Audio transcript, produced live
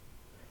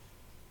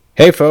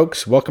Hey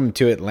folks, welcome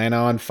to Atlanta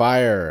on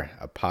Fire,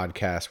 a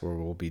podcast where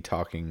we'll be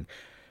talking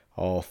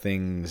all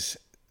things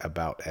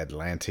about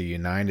Atlanta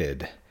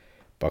United.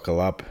 Buckle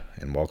up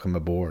and welcome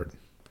aboard.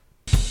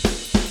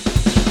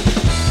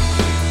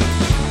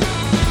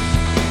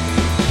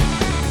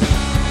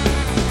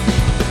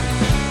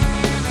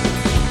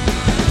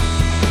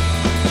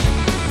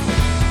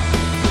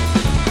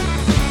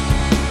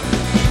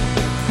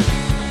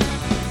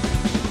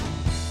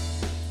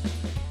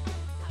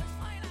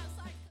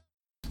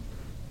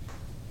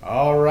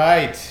 All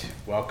right,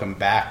 welcome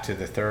back to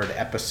the third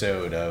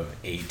episode of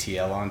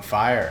ATL on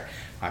Fire.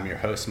 I'm your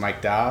host,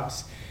 Mike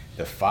Dobbs.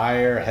 The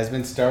fire has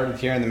been started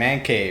here in the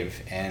man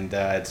cave, and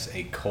it's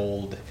a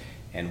cold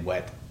and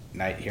wet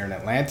night here in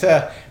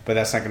Atlanta, but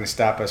that's not going to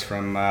stop us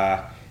from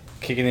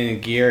kicking it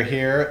in gear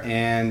here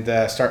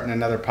and starting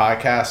another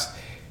podcast.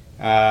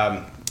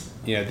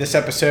 This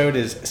episode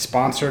is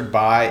sponsored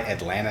by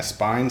Atlanta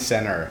Spine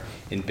Center.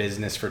 In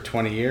business for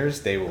 20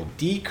 years, they will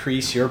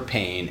decrease your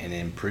pain and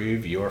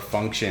improve your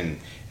function.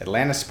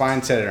 Atlanta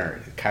Spine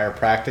Center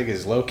Chiropractic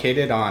is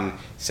located on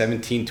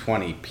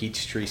 1720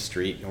 Peachtree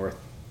Street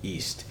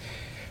Northeast.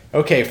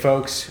 Okay,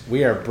 folks,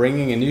 we are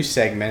bringing a new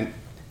segment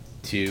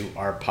to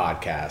our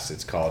podcast.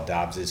 It's called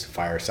Dobbs's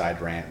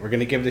Fireside Rant. We're going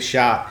to give it a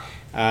shot.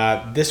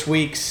 This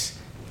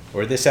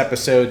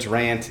episode's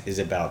rant is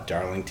about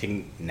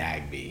Darlington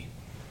Nagbe.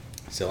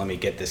 So let me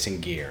get this in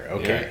gear.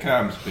 Okay. Here it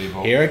comes,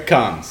 people. Here it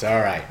comes. All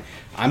right.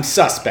 I'm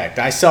suspect.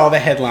 I saw the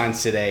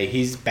headlines today.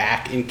 He's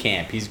back in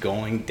camp. He's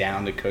going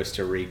down to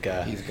Costa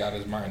Rica. He's got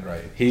his mind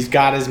right. He's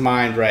got his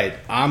mind right.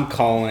 I'm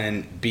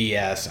calling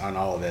BS on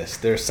all of this.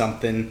 There's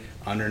something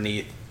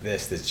underneath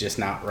this that's just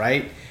not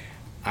right.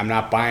 I'm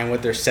not buying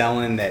what they're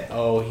selling that,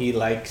 he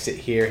likes it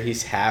here.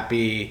 He's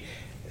happy.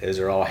 Those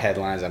are all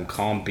headlines. I'm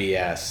calling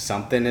BS.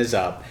 Something is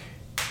up.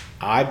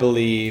 I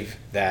believe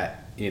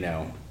that,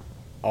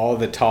 all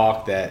the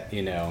talk that,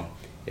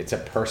 it's a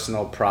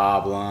personal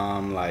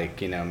problem,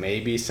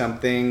 maybe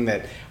something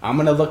that I'm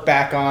going to look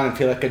back on and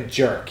feel like a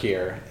jerk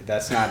here.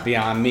 That's not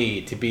beyond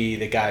me to be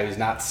the guy who's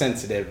not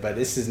sensitive, but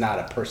this is not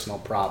a personal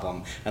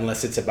problem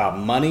unless it's about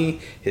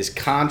money, his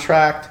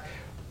contract,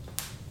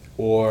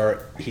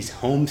 or he's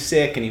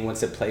homesick and he wants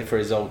to play for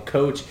his old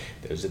coach.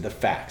 Those are the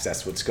facts.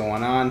 That's what's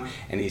going on,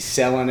 and he's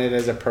selling it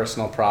as a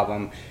personal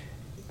problem.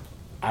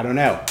 I don't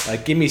know.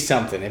 Give me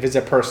something. If it's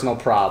a personal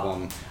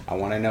problem, I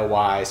want to know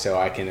why so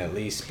I can at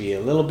least be a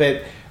little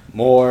bit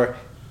more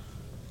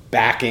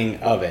backing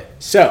of it.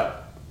 So,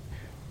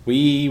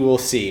 we will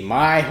see.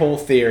 My whole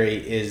theory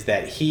is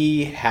that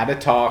he had a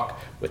talk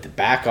with the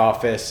back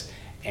office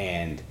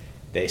and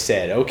they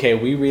said, okay,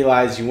 we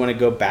realize you want to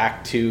go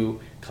back to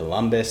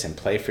Columbus and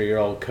play for your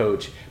old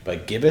coach,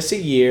 but give us a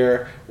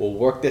year. We'll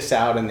work this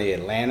out in the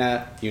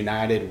Atlanta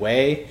United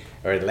way,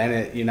 or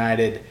Atlanta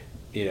United,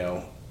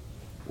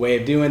 way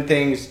of doing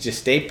things. Just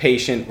stay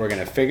patient. We're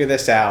going to figure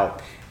this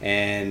out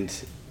and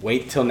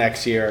wait till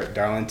next year.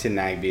 Darlington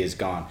Nagbe is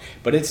gone.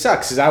 But it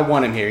sucks because I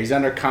want him here. He's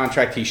under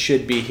contract. He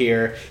should be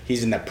here.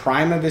 He's in the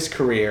prime of his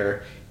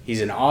career.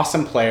 He's an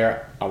awesome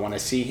player. I want to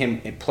see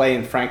him play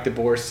in Frank de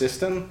Boer's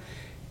system.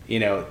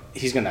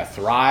 He's going to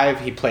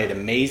thrive. He played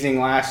amazing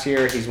last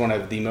year. He's one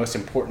of the most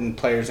important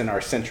players in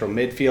our central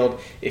midfield.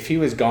 If he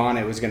was gone,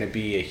 it was going to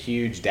be a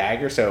huge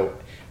dagger. So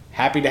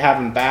happy to have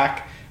him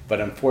back. But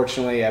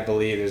unfortunately, I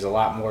believe there's a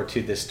lot more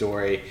to this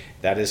story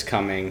that is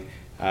coming.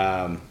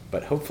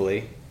 But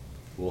hopefully,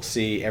 we'll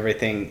see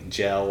everything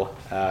gel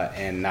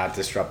and not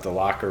disrupt the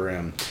locker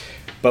room.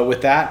 But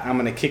with that, I'm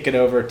going to kick it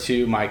over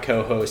to my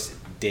co-host,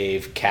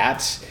 Dave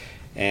Katz.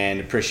 And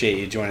appreciate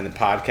you joining the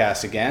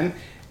podcast again.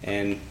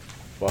 And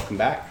welcome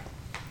back.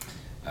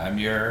 I'm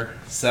your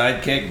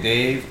sidekick,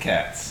 Dave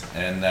Katz.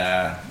 And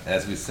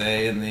as we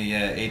say in the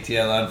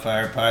ATL on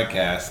Fire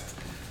podcast,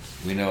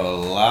 we know a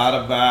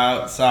lot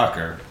about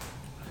soccer.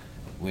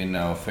 We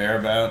know a fair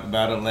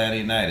about Atlanta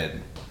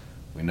United.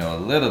 We know a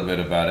little bit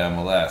about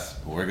MLS,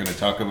 but we're going to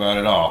talk about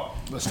it all.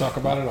 Let's talk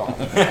about it all.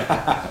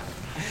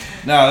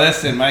 No,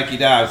 listen, Mikey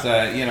Dobbs,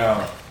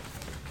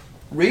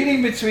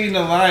 reading between the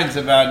lines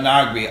about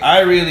Nagbe,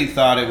 I really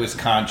thought it was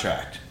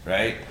contract,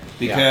 right?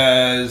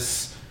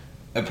 Because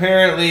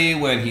apparently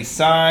when he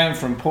signed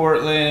from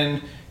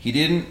Portland, he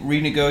didn't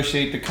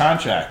renegotiate the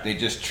contract. They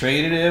just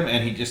traded him,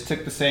 and he just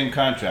took the same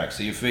contract.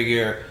 So you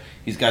figure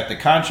he's got the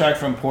contract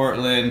from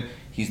Portland.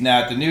 He's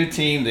now at the new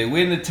team. They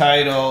win the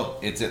title.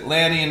 It's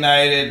Atlanta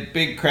United,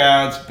 big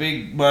crowds,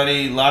 big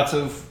money, lots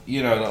of,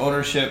 the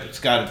ownership's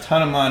got a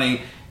ton of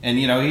money, and,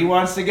 he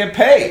wants to get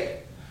paid,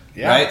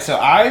 right? So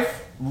I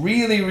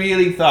really,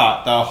 really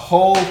thought the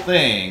whole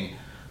thing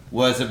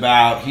was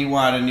about he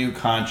wanted a new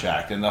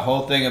contract, and the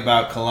whole thing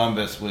about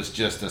Columbus was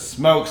just a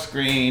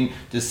smokescreen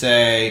to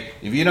say,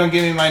 if you don't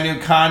give me my new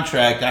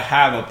contract, I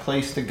have a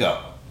place to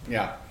go.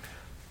 Yeah.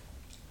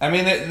 I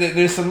mean,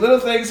 there's some little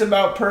things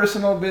about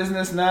personal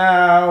business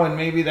now, and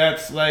maybe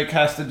that's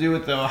has to do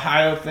with the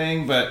Ohio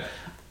thing, but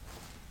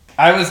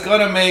I was going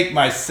to make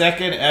my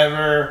second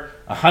ever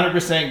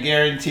 100%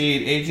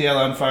 guaranteed ATL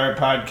on Fire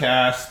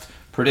podcast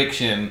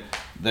prediction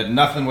that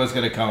nothing was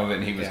going to come of it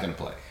and he was going to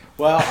play.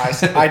 Well,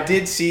 I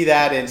did see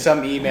that in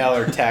some email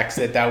or text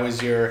that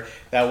was your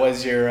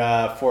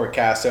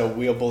forecast. So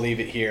we'll believe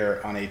it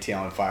here on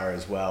ATL on Fire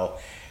as well.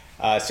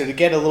 So to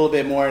get a little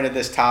bit more into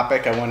this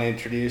topic, I want to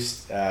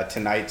introduce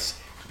tonight's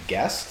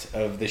guest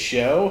of the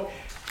show,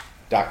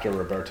 Dr.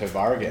 Roberto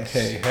Vargas.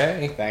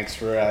 Hey. Thanks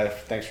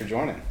for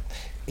joining.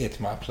 It's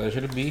my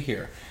pleasure to be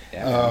here.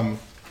 Yeah,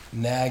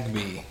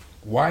 Nagbe.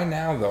 Why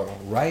now, though?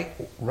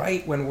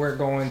 Right when we're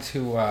going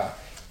to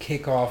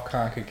kick off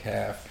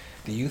CONCACAF,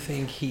 do you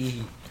think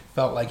he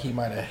felt like he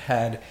might have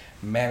had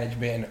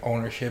management and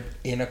ownership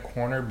in a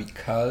corner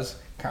because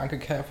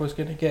CONCACAF was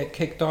going to get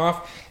kicked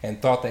off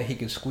and thought that he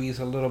could squeeze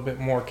a little bit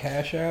more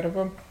cash out of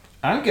him?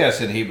 I'm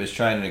guessing he was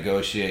trying to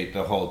negotiate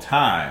the whole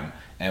time,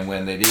 and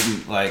when they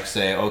didn't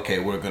say, okay,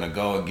 we're going to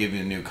go and give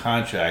you a new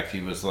contract, he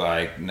was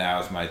like,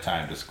 now's my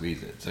time to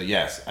squeeze it. So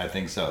yes, I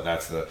think so.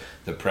 That's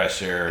the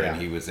pressure,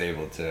 and he was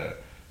able to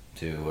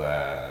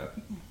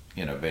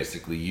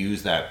basically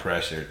use that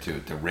pressure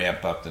to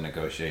ramp up the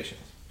negotiations.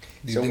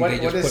 So what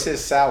is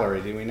his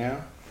salary? Do we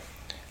know?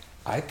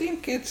 I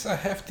think it's a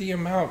hefty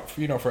amount,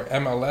 for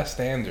MLS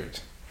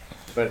standards.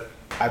 But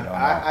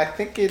I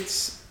think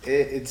it's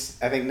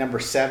I think number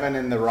 7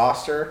 in the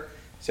roster.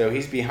 So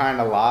he's behind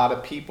a lot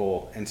of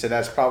people, and so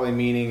that's probably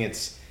meaning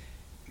it's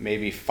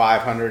maybe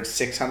 500,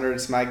 600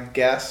 is my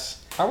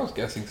guess. I was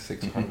guessing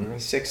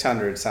 600.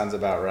 600 sounds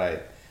about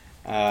right.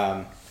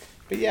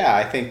 But yeah,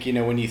 I think,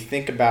 when you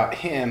think about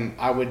him,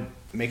 I would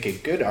make a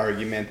good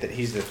argument that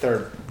he's the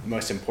third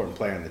most important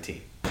player on the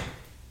team.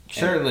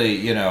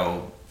 Certainly,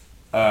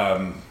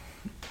 Atlanta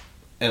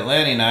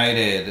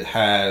United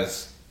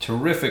has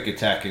terrific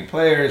attacking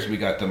players. We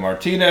got the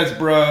Martinez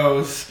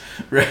bros,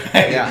 right?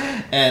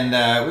 Yeah. And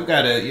we've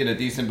got a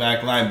decent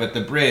back line, but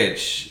the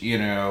bridge,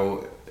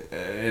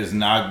 is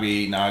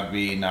Nagbe,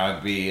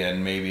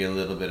 and maybe a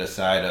little bit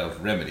aside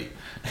of Remedy,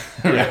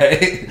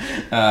 right?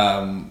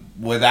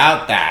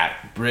 Without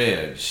that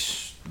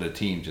bridge, the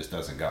team just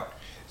doesn't go.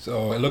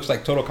 So it looks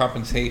like total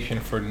compensation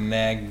for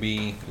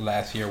Nagbe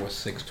last year was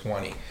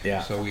 $620.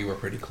 Yeah. So we were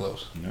pretty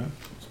close. Yeah,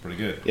 it's pretty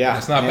good. Yeah.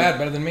 It's not bad,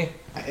 better than me.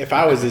 If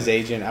I was his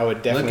agent, I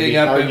would definitely Looking be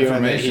up arguing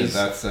information, that he's...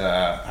 that's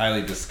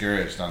highly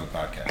discouraged on the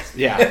podcast.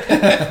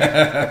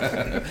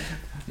 Yeah.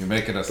 You're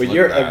making us But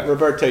look bad.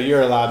 Roberto,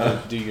 you're allowed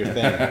to do your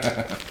thing.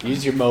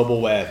 Use your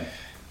mobile web.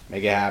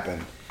 Make it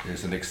happen.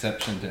 There's an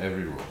exception to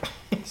every rule.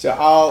 So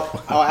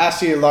I'll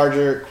ask you a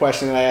larger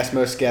question that I ask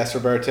most guests,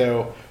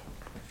 Roberto.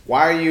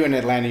 Why are you an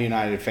Atlanta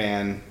United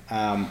fan?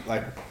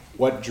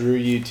 What drew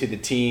you to the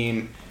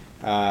team?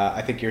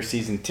 I think you're a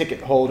season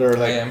ticket holder.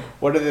 I am.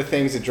 What are the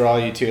things that draw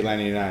you to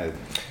Atlanta United?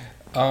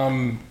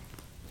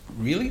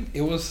 Really,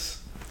 it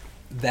was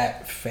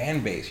that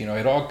fan base.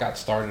 It all got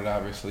started,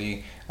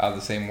 obviously, the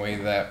same way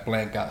that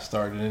Blank got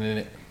started in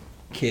it.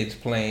 Kids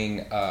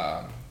playing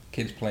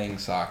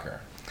soccer.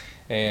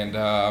 And,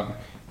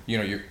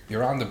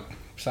 you're on the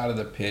side of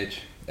the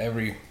pitch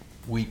every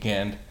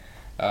weekend,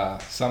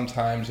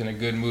 sometimes in a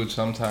good mood,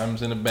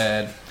 sometimes in a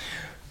bad.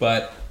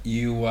 But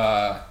you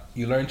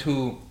learn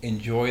to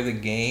enjoy the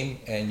game,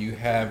 and you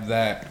have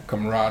that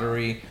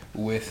camaraderie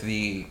with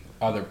the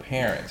other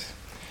parents.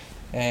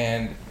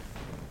 And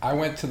I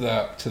went to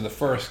the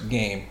first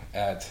game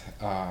at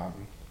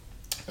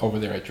over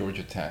there at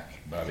Georgia Tech.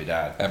 Bobby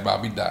Dodd. At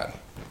Bobby Dodd.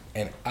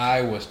 And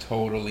I was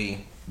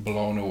totally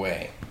blown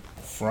away.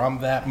 From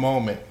that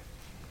moment,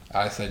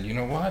 I said, you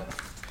know what?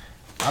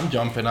 I'm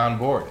jumping on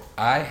board.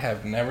 I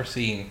have never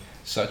seen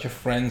such a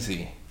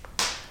frenzy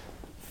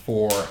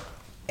for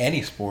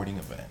any sporting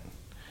event.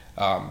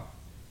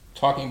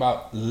 Talking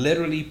about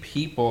literally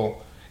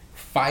people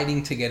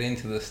fighting to get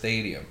into the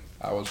stadium.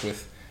 I was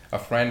with a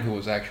friend who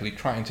was actually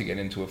trying to get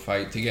into a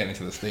fight to get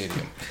into the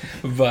stadium.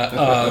 But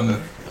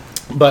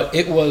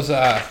it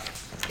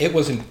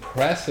was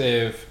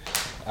impressive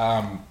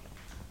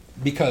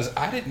because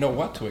I didn't know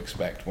what to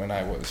expect when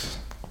I was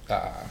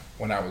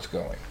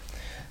going.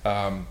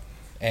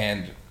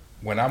 And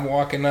when I'm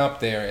walking up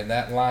there and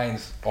that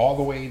line's all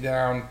the way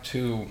down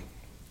to,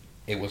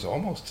 it was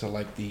almost to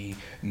like the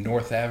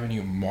North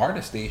Avenue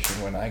MARTA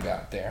station when I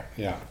got there.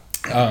 Yeah.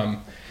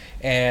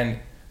 And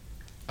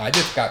I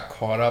just got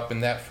caught up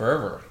in that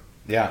fervor.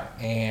 Yeah.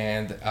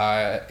 And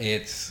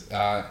it's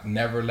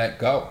never let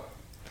go.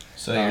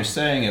 So you're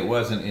saying it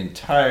wasn't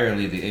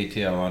entirely the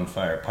ATL on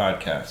Fire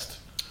podcast?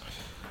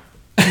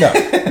 No.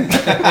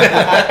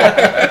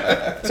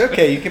 It's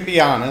okay. You can be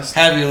honest.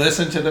 Have you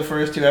listened to the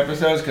first 2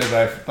 episodes? Because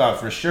I thought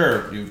for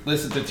sure you've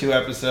listened to 2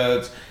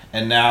 episodes,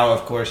 and now,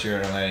 of course, you're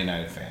an Atlanta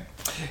United fan.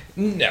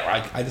 No,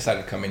 I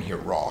decided to come in here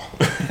raw.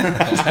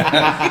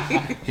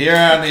 Here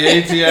on the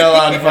ATL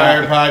on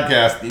Fire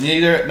podcast,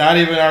 not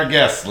even our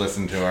guests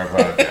listen to our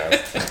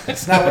podcast.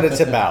 It's not what it's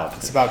about.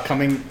 It's about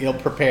coming ill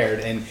prepared.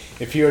 And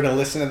if you were to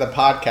listen to the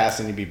podcast,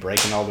 then you'd be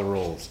breaking all the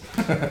rules.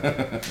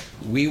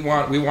 We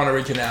want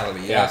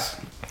originality, yes.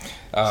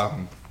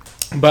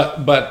 But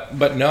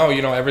no,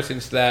 ever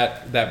since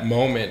that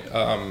moment,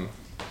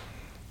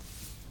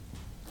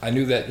 I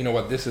knew that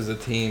this is a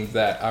team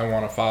that I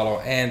want to follow.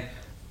 And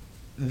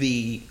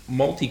the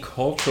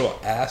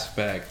multicultural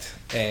aspect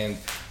and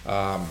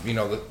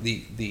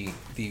the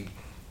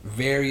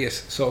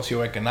various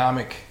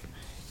socioeconomic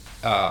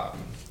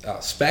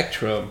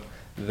spectrum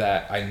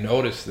that I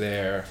noticed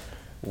there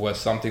was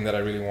something that I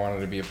really wanted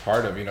to be a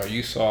part of.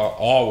 You saw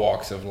all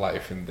walks of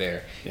life in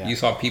there. Yeah. You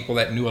saw people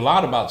that knew a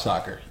lot about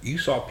soccer. You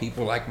saw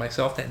people like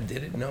myself that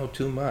didn't know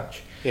too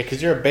much. Yeah,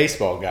 because you're a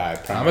baseball guy.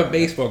 I'm a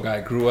baseball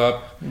guy. Grew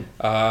up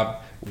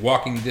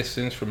walking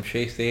distance from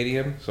Shea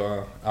Stadium,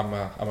 so I'm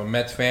a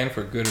Mets fan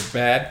for good or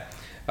bad.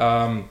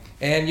 And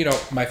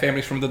my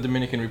family's from the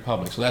Dominican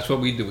Republic, so that's what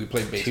we do. We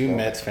play baseball. 2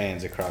 Mets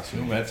fans across from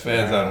Two you. Mets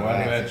fans on one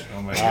bench.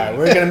 Oh my All god. right,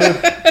 we're gonna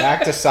move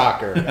back to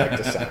soccer.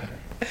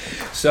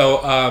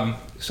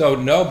 So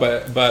no,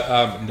 but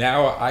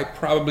now I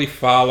probably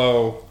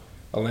follow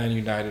Atlanta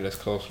United as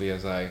closely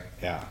as I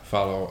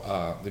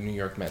follow the New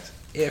York Mets,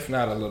 if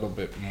not a little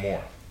bit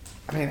more.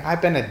 I mean,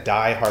 I've been a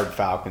diehard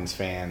Falcons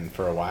fan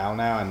for a while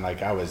now, and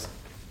I was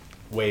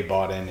way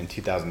bought in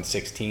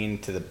 2016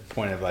 to the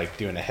point of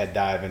doing a head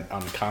dive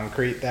on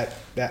concrete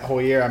that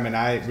whole year. I mean,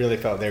 I really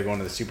felt they were going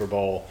to the Super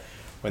Bowl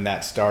when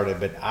that started,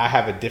 but I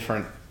have a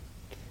different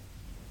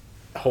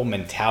whole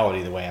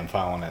mentality the way I'm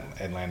following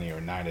Atlanta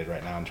United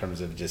right now in terms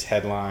of just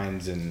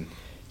headlines and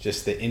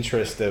just the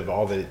interest of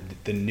all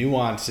the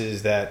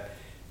nuances that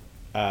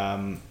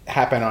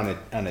happen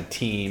on a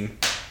team.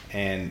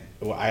 And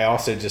I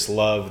also just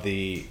love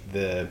the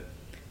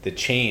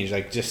change.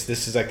 This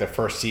is the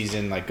first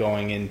season,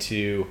 going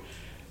into,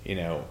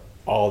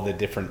 all the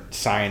different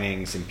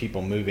signings and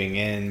people moving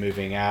in,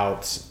 moving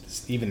out.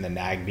 Even the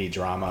Nagbe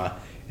drama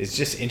is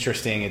just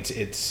interesting.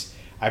 It's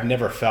I've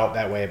never felt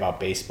that way about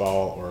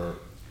baseball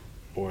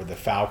or the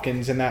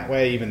Falcons in that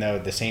way, even though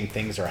the same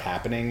things are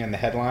happening in the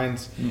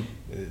headlines.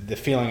 The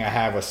feeling I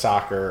have with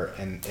soccer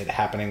and it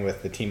happening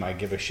with the team I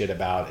give a shit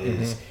about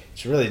is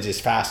it's really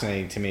just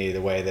fascinating to me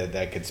the way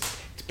that it's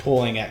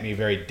pulling at me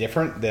very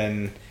different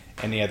than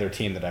any other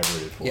team that I've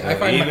rooted for.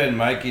 Yeah, Even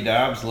Mikey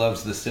Dobbs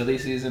loves the silly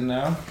season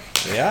now.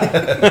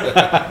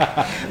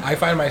 Yeah. I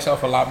find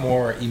myself a lot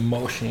more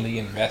emotionally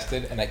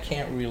invested, and I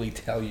can't really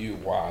tell you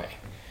why.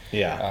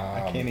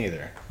 Yeah, I can't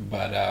either.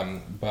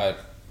 But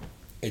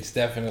it's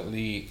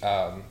definitely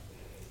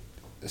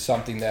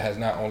something that has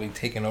not only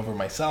taken over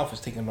myself,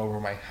 it's taken over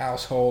my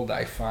household.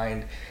 I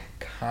find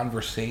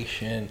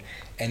conversation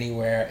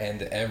anywhere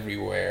and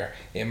everywhere.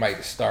 It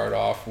might start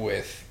off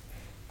with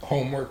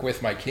homework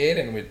with my kid,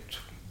 and it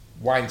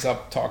winds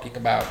up talking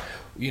about,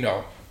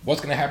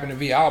 what's going to happen to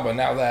Villalba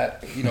now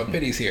that,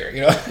 Pitty's here,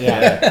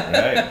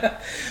 Yeah,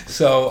 Right.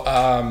 So,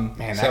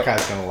 man, that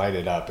guy's going to light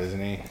it up,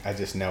 isn't he? I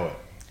just know it.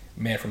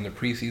 Man, from the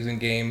preseason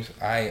games,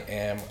 I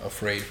am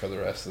afraid for the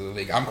rest of the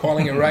league. I'm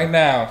calling it right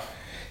now.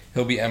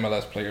 He'll be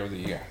MLS Player of the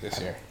Year this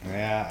year.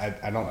 Yeah,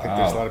 I don't think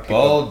there's a lot of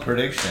people. Bold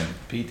prediction,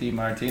 P.T.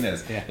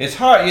 Martinez. Yeah. It's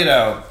hard,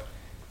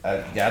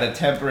 gotta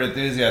temper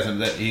enthusiasm.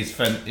 That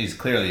he's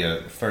clearly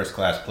a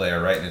first-class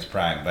player, right in his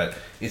prime. But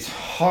it's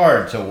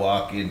hard to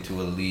walk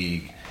into a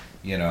league,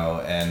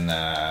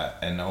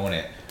 and own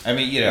it. I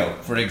mean,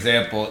 for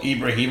example,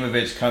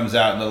 Ibrahimovic comes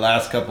out in the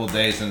last couple of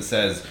days and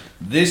says,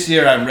 "This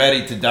year I'm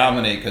ready to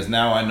dominate because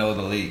now I know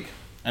the league."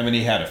 I mean,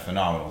 he had a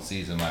phenomenal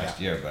season last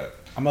year, but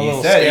I'm a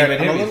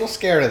little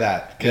scared of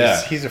that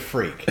because he's a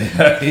freak.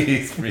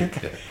 He's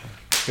freaking.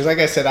 Because like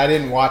I said, I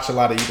didn't watch a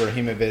lot of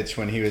Ibrahimovic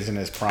when he was in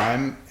his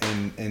prime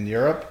in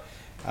Europe.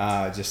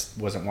 Just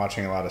wasn't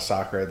watching a lot of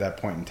soccer at that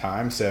point in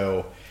time.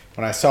 So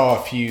when I saw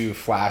a few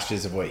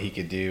flashes of what he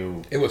could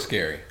do, it was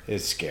scary.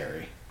 It's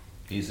scary.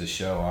 He's a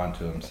show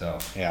unto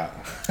himself. Yeah.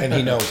 And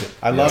he knows it.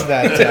 I love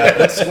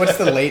that. What's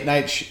the late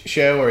night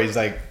show where he's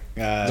like...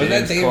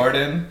 James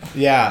Corden?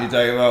 Yeah. You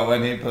talking about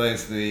when he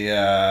plays from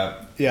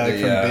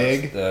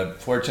Big? The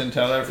fortune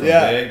teller from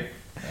Big?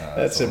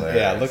 That's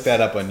look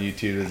that up on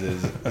YouTube.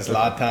 It's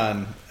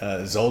Zlatan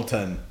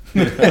Zoltan.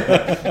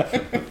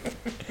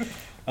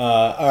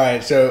 All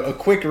right, so a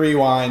quick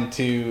rewind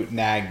to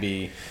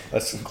Nagbe.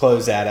 Let's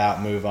close that out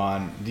and move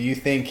on. Do you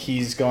think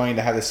he's going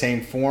to have the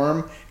same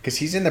form? Because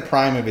he's in the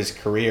prime of his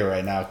career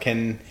right now.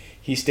 Can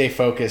he stay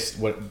focused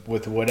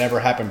with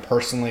whatever happened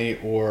personally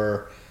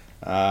or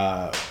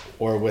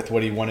with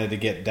what he wanted to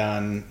get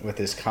done with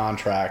his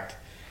contract?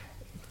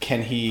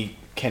 Can he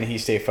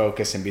stay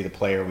focused and be the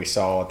player we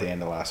saw at the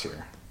end of last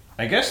year?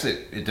 I guess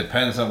it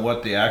depends on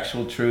what the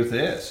actual truth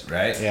is,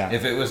 right? Yeah.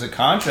 If it was a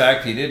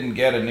contract, he didn't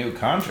get a new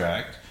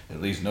contract.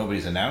 At least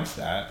nobody's announced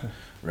that,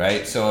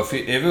 right? So if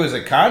it was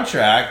a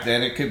contract,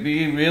 then it could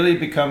really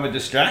become a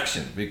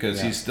distraction because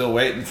he's still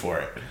waiting for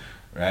it,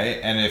 right?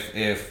 And if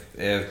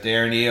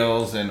Darren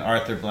Eales and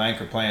Arthur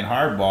Blank are playing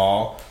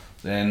hardball,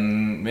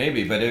 then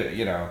maybe. But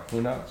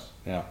who knows?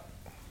 Yeah.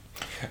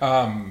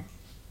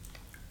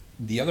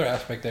 The other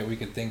aspect that we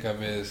could think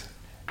of is,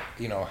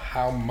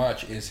 how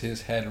much is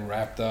his head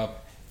wrapped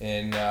up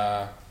in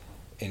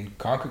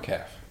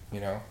CONCACAF?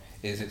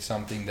 Is it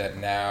something that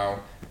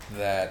now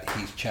that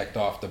he's checked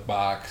off the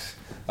box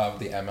of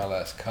the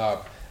MLS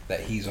Cup that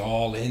he's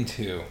all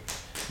into,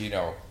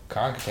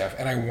 CONCACAF?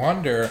 And I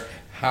wonder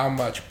how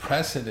much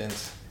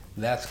precedence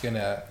that's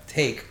gonna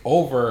take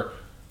over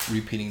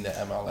repeating the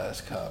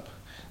MLS Cup.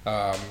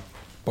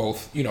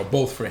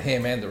 Both for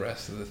him and the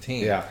rest of the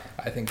team. Yeah.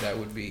 I think that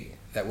will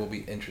be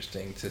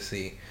interesting to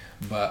see.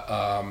 But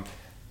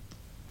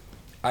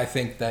I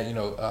think that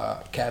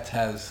Katz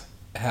has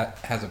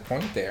a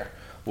point there.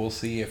 We'll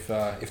see if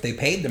they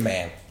paid the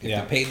man. If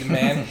Yeah. they paid the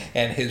man,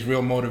 and his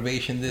real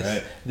motivation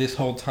this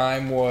whole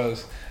time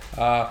was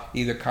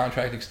either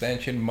contract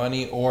extension,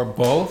 money, or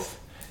both.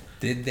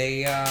 Did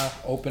they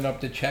open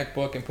up the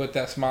checkbook and put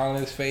that smile on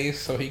his face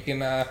so he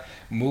can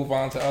move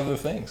on to other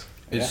things?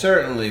 It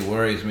certainly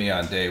worries me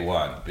on day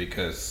one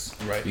because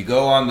Right. you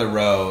go on the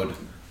road,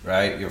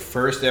 right? Your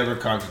first ever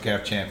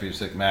CONCACAF Champions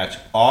League match,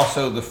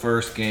 also the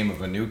first game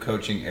of a new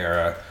coaching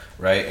era,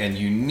 right? And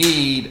you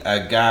need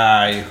a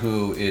guy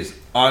who is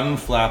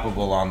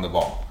unflappable on the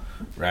ball,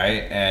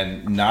 right?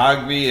 And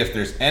Nagbe, if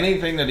there's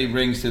anything that he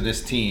brings to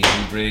this team,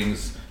 he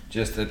brings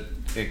just a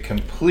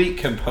complete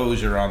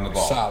composure on the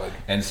ball. Solid.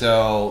 And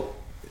so,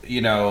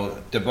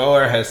 De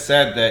Boer has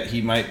said that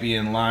he might be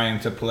in line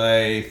to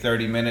play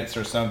 30 minutes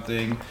or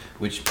something,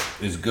 which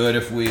is good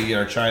if we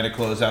are trying to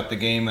close out the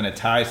game in a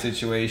tie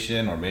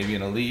situation or maybe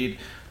in a lead.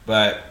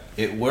 But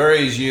it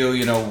worries you,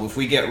 if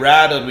we get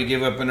rattled, we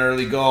give up an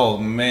early goal,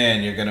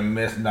 man, you're going to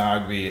miss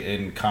Nagbe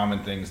in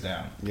calming things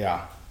down.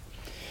 Yeah.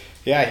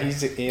 Yeah,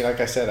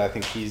 like I said, I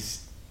think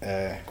he's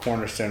a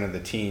cornerstone of the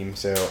team,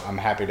 so I'm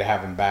happy to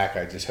have him back.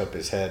 I just hope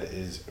his head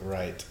is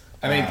right.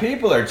 I mean,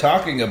 people are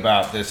talking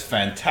about this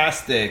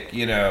fantastic,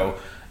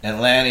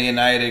 Atlanta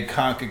United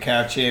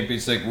CONCACAF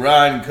Champions League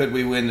run. Could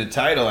we win the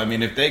title? I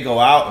mean, if they go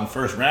out in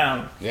first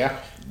round, Yeah.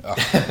 and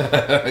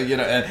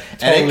it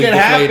Totally can deflated.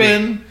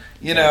 happen.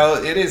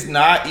 It is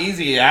not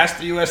easy. Ask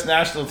the U.S.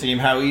 national team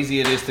how easy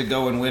it is to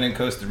go and win in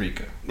Costa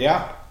Rica.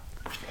 Yeah.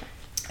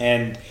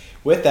 And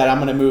with that, I'm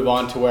going to move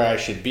on to where I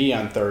should be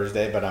on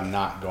Thursday, but I'm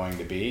not going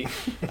to be.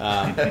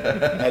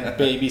 Had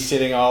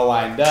babysitting all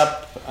lined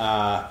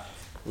up.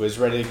 Was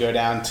ready to go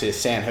down to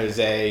San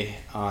Jose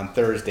on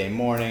Thursday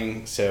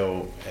morning.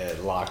 So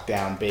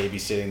lockdown,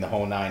 babysitting the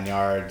whole 9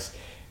 yards.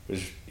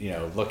 Was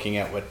looking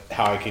at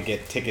how I could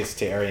get tickets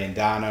to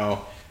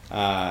Arendano.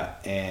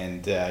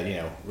 And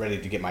ready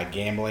to get my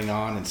gambling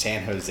on in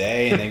San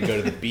Jose, and then go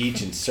to the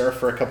beach and surf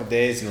for a couple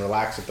days and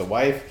relax with the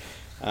wife.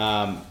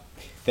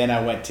 Then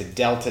I went to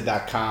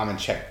Delta.com and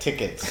checked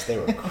tickets. They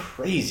were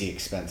crazy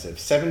expensive,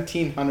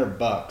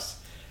 $1,700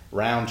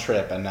 round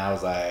trip, and I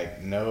was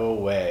like, no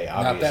way.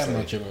 Obviously, Not that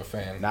much of a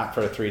fan. not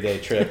for a 3-day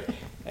trip.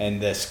 And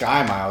the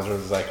Sky Miles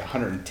was like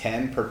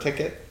 $110 per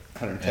ticket,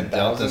 And 110,000.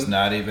 Delta's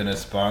not even a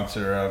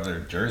sponsor of their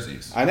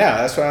jerseys. I know.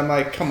 That's why I'm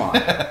like, come on.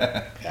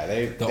 Yeah,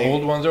 The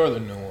old ones or the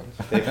new ones?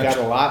 They've got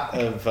a lot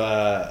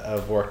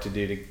of work to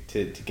do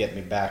to get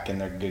me back in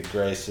their good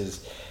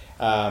graces.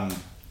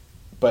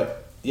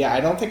 But, yeah,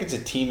 I don't think it's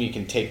a team you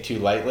can take too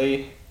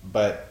lightly,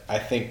 but I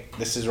think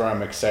this is where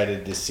I'm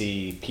excited to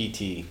see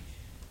PT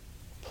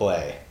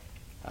play.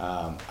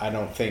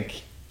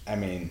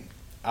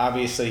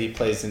 Obviously he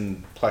plays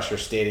in plusher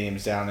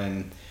stadiums down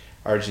in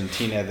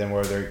Argentina than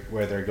where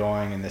they're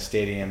going in the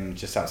stadium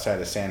just outside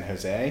of San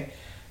Jose,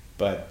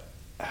 but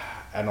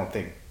I don't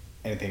think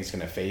anything's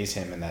going to phase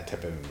him in that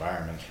type of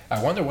environment.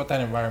 I wonder what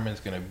that environment is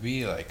going to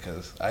be like,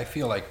 because I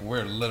feel like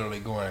we're literally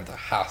going into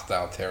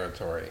hostile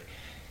territory.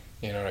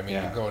 You know what I mean?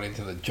 Yeah. We're going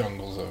into the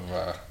jungles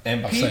of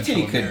And of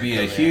Central PT could be a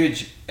America,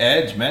 huge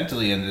edge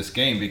mentally in this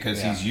game because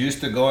Yeah. he's used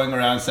to going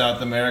around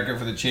South America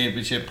for the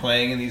championship,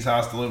 playing in these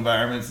hostile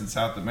environments in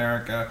South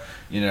America.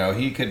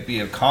 He could be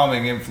a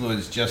calming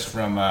influence just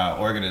from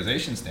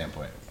organization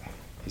standpoint.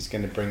 He's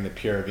going to bring the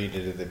Pura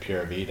Vida to the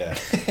Pura Vida.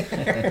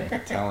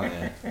 I'm telling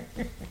you.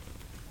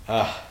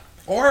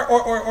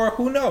 Or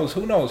who knows?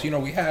 Who knows?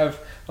 We have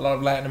a lot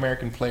of Latin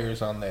American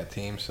players on that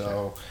team,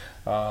 so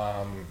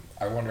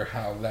I wonder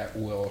how that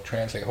will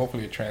translate.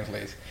 Hopefully, it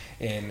translates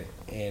in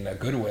a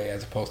good way,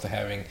 as opposed to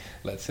having,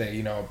 let's say,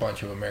 a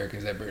bunch of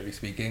Americans that barely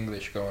speak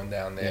English going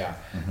down there.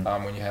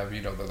 Yeah. When you have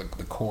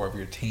the core of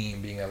your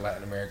team being a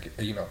Latin American,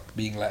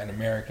 being Latin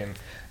American,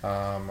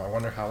 I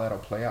wonder how that'll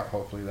play out.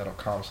 Hopefully, that'll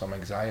calm some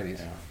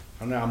anxieties. Yeah.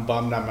 I know, I'm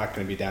bummed I'm not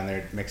going to be down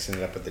there mixing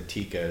it up with the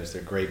Ticos.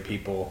 They're great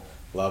people.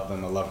 Love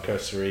them. I love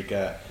Costa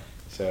Rica.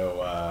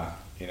 So,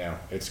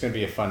 it's going to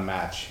be a fun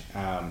match.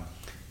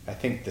 I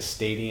think the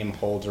stadium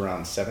holds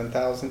around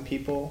 7,000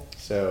 people.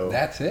 So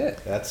That's it.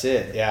 That's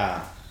it,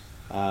 yeah.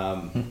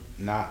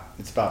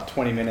 It's about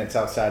 20 minutes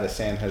outside of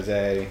San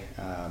Jose.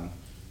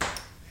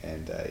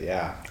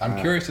 Yeah. I'm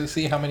curious to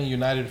see how many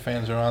United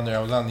fans are on there.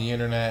 I was on the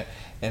internet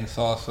and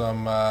saw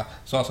some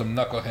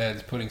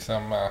knuckleheads putting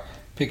some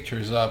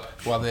pictures up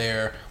while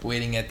they're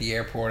waiting at the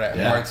airport at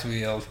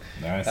Hartsfield.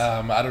 Nice.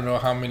 I don't know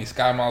how many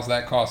Sky Miles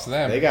that cost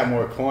them. They got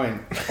more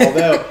coin.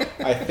 Although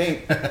I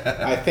think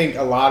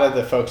a lot of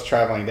the folks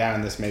traveling down,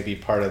 and this may be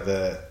part of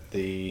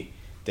the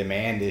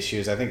demand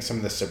issues. I think some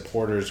of the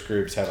supporters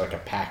groups have like a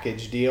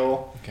package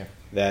deal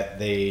that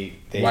they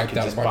Wiped could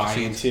out a just bunch of buy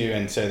seats. into,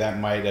 and so that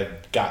might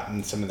have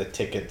gotten some of the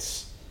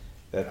tickets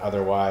that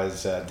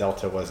otherwise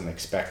Delta wasn't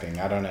expecting.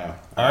 I don't know.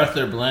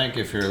 Arthur Blank,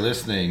 if you're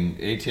listening,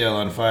 ATL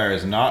on Fire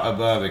is not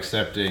above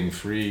accepting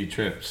free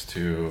trips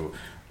to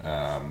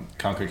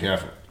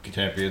CONCACAF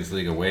Champions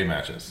League away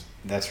matches.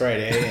 That's right,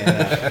 eh?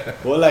 And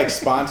we'll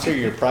sponsor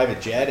your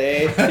private jet,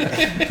 eh?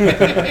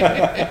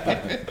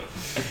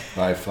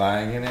 By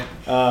flying in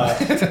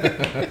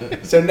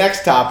it. So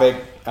next topic,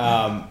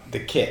 the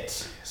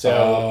kits.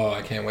 So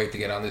I can't wait to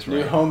get on this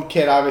new ride. home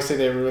kit. Obviously,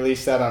 they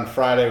released that on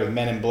Friday with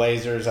Men in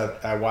Blazers.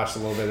 I watched a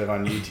little bit of it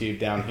on YouTube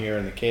down here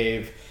in the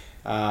cave.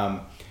 I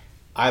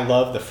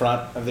love the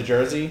front of the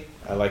jersey.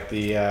 I like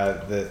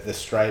the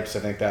stripes. I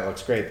think that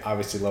looks great.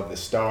 Obviously, love the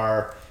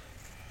star.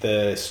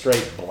 The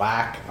straight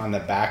black on the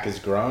back is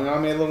growing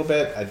on me a little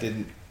bit. I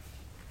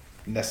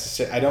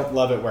don't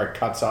love it where it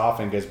cuts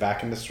off and goes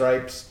back into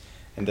stripes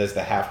and does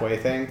the halfway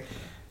thing.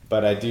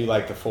 But I do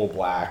like the full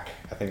black.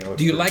 I think it looks.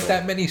 Do you pretty like cool.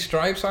 that many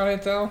stripes on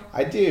it though?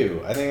 I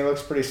do. I think it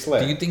looks pretty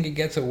slick. Do you think it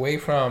gets away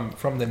from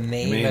the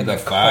name You mean and the the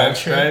 5 culture?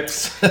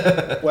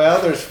 stripes? Well,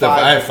 there's The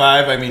 5.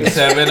 5, I mean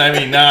 7, I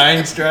mean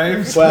 9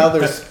 stripes. Well,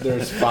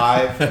 there's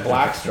 5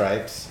 black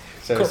stripes,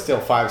 so Cool. it's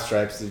still 5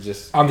 stripes. They're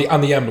just On the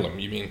emblem,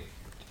 you mean?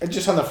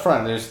 just on the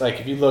front. There's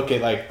if you look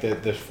at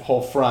the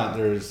whole front,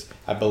 there's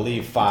I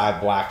believe 5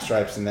 black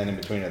stripes, and then in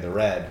between are the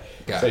red.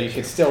 Got So it. you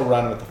can still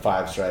run with the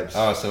 5 stripes.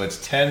 Oh, so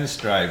it's 10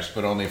 stripes,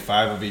 but only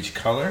 5 of each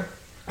color?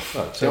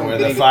 Look, So don't we're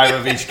the think- 5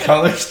 of each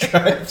color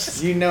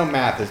stripes? You know,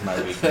 math is my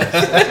weakness. Let's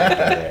not go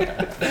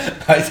there.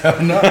 I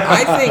don't know.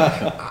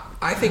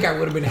 I think I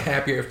would have been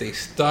happier if they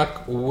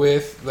stuck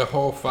with the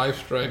whole 5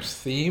 stripes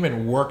theme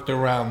and worked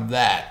around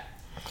that.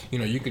 You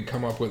know, you could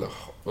come up with a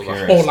whole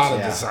Purists, lot of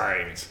yeah.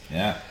 designs.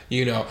 Yeah.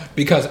 You know,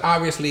 because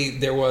obviously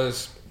there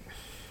was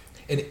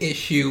an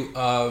issue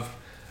of,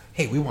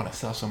 hey, we want to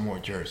sell some more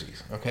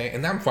jerseys, okay?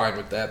 And I'm fine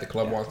with that. The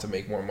club wants to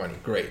make more money.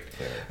 Great.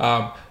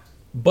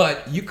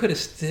 But you could have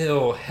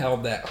still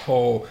held that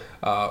whole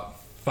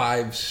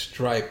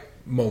 5-stripe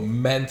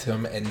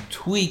momentum and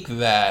tweak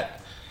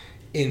that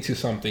into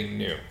something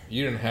new.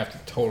 You didn't have to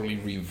totally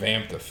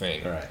revamp the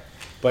thing. All right.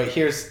 But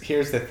here's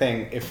the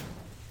thing. If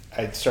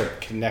I'd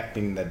start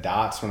connecting the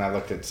dots when I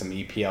looked at some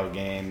EPL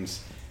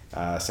games,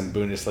 some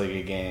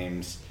Bundesliga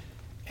games,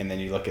 and then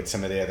you look at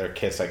some of the other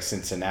kits like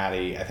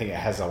Cincinnati, I think it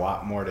has a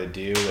lot more to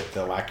do with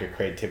the lack of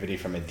creativity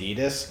from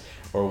Adidas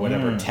or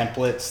whatever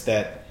templates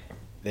that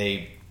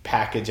they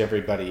package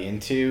everybody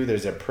into.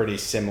 There's a pretty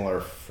similar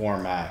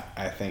format,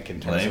 I think, in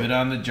terms Blame of it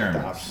on the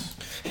Germans.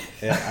 adoption.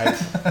 Yeah,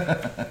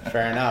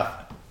 fair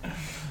enough.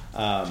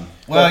 Well,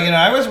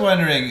 I was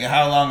wondering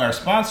how long our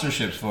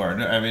sponsorships for.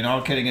 I mean,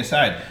 all kidding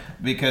aside,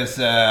 because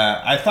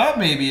I thought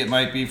maybe it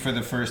might be for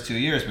the first 2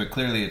 years, but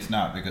clearly it's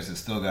not because it's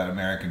still got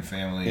American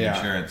Family Yeah.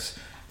 Insurance.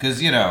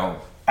 Because,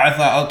 I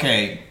thought,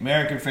 okay,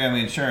 American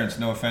Family Insurance,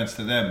 no offense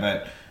to them,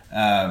 but,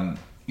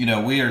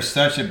 we are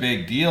such a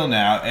big deal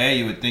now.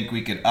 You would think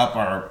we could up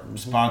our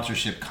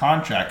sponsorship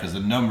contract because the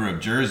number of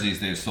jerseys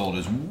they've sold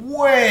is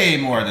way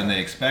more than they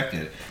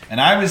expected. And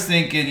I was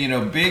thinking,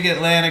 big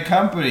Atlanta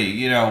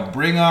company,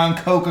 bring on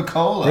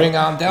Coca-Cola. Bring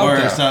on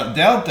Delta. Or some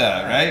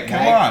Delta, right?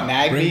 Come on.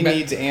 Nagby Bring back-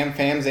 needs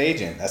AmFam's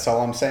agent. That's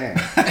all I'm saying.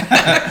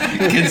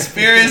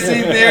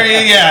 Conspiracy theory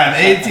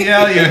again.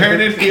 ATL, you heard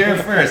it here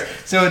first.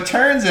 So it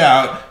turns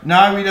out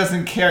Nagby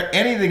doesn't care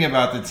anything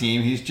about the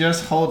team. He's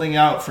just holding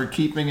out for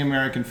keeping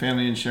American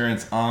Family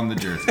Insurance on the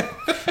jersey.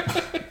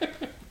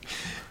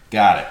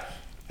 Got it.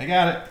 I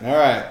got it. All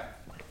right.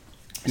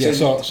 Yeah,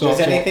 so does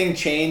anything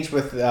change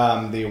with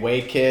the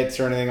away kits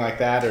or anything like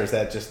that, or is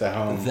that just the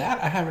home?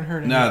 that I haven't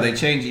heard. No, they anything.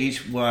 change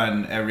each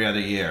one every other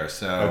year.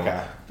 So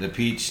Okay.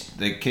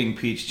 the King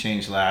Peach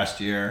changed last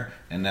year,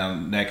 and now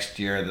next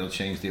year they'll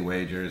change the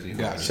away jersey.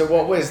 Gotcha. So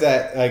what was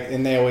that like?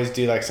 And they always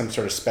do like some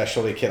sort of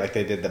specialty kit, like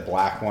they did the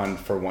black one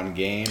for one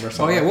game or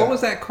something. Oh yeah, like what that?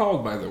 was that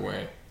called, by the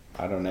way?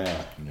 I don't know.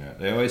 Yeah,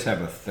 they always have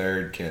a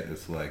third kit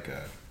that's like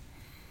a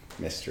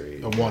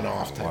Mystery. A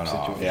one-off type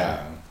one-off. situation.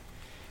 Yeah.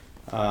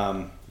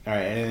 All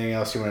right. Anything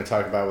else you want to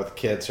talk about with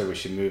kits, or we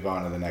should move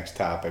on to the next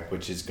topic,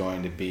 which is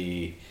going to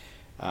be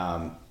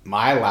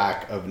my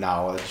lack of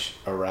knowledge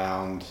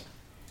around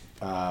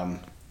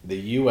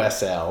the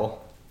USL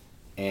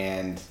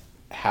and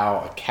how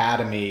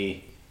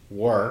academy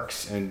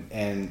works.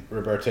 And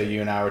Roberto,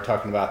 you and I were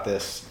talking about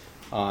this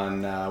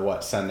on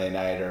Sunday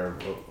night or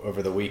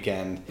over the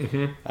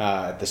weekend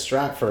at the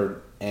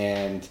Stratford,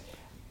 and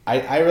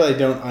I really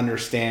don't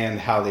understand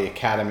how the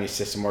academy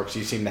system works.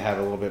 You seem to have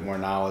a little bit more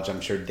knowledge. I'm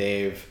sure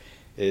Dave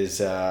is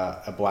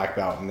a black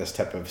belt in this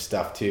type of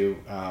stuff too,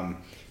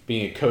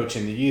 being a coach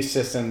in the youth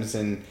systems,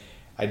 and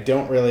I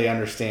don't really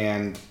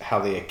understand how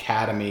the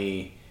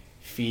academy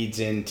feeds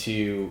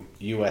into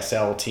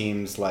USL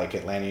teams like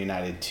Atlanta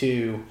United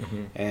 2,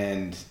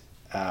 and So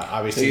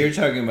obviously you're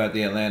talking about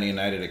the Atlanta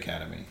United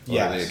Academy, or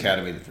Yes. the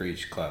academy for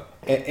each club.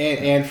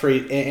 and for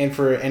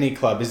any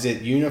club. Is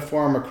it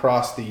uniform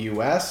across the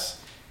U.S.?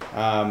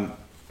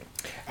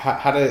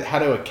 How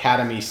do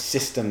academy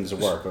systems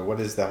work, or what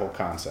is the whole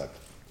concept?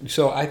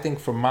 So I think,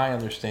 from my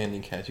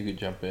understanding, Kat, you could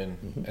jump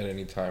in at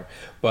any time.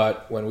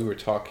 But when we were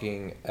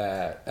talking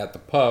at the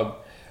pub,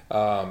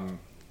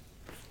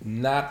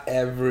 not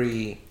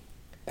every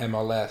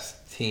MLS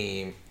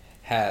team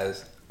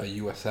has a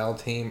USL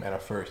team and a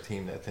first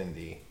team that's in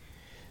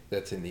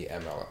that's in the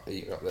ML,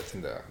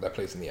 that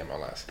plays in the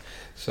MLS.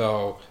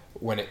 So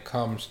when it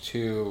comes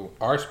to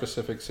our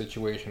specific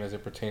situation as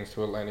it pertains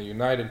to Atlanta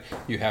United,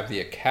 you have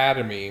the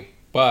academy,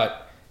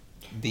 but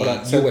the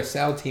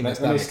USL team is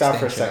not let me an stop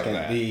for a extension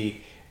of second.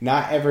 that.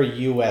 Not every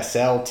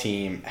USL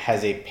team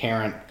has a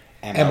parent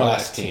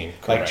MLS team,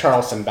 like correct.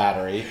 Charleston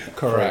Battery, for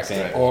Correct.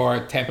 example.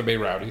 Or Tampa Bay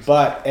Rowdies.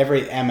 But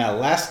every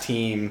MLS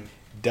team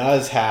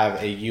does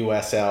have a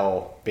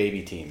USL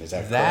baby team. Is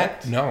that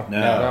correct? No.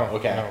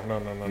 Okay. No.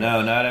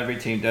 No, not every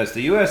team does.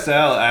 The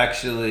USL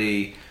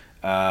actually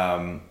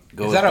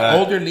goes Is that back, an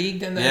older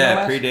league than the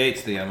Yeah, MLS?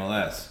 predates the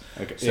MLS.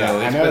 Okay. So Yeah,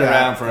 I it's know been that.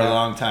 around for a Yeah.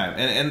 long time.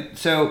 And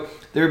so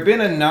there have been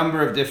a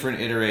number of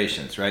different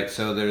iterations, right?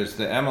 So there's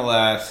the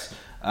MLS.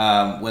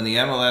 When the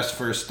MLS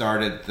first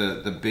started,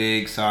 the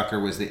big soccer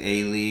was the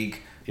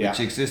A-League, which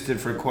Yeah.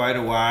 existed for quite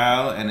a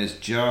while and has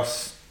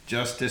just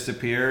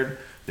disappeared.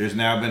 There's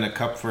now been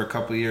for a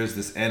couple of years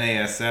this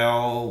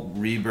NASL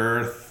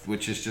rebirth,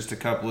 which is just a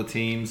couple of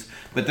teams.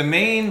 But the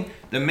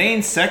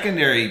main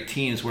secondary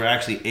teams were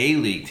actually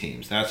A-League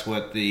teams. That's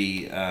what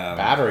the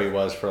Battery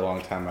was for a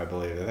long time, I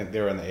believe. I think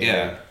they were in the A-League.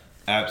 yeah,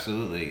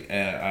 absolutely.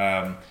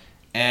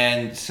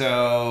 And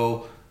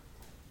so,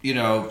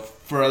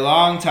 for a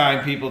long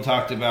time, people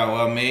talked about,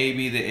 well,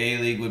 maybe the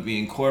A-League would be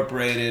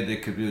incorporated. There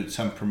could be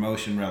some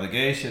promotion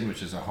relegation,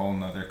 which is a whole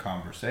nother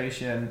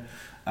conversation.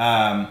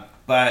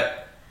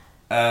 But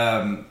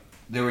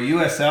there were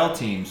USL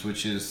teams,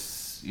 which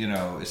is,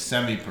 is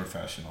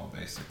semi-professional,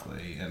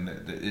 basically. And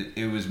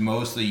it was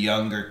mostly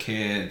younger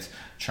kids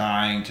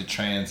trying to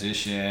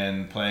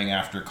transition, playing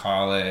after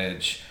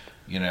college,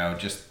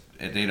 just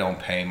they don't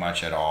pay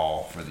much at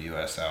all for the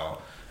USL.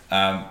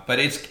 But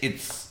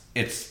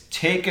it's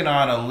taken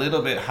on a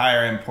little bit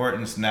higher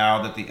importance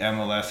now that the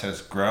MLS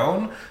has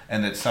grown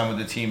and that some of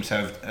the teams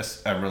have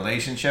a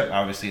relationship.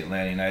 Obviously,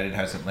 Atlanta United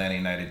has Atlanta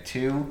United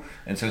 2.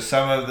 And so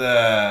some of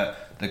the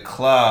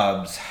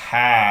clubs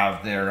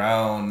have their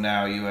own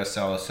now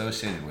USL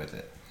associated with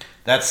it.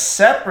 That's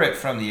separate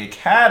from the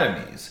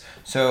academies.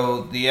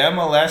 So the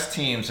MLS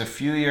teams, a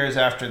few years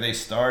after they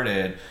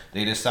started,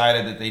 they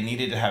decided that they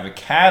needed to have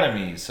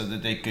academies so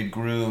that they could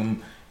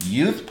groom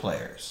youth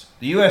players.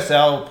 The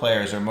USL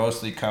players are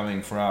mostly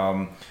coming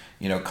from,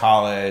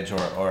 college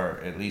or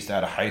at least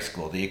out of high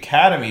school. The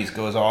academies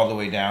goes all the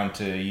way down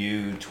to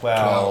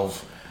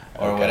U12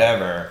 or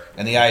whatever.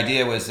 And the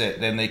idea was that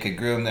then they could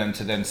groom them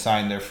to then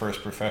sign their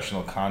first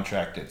professional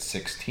contract at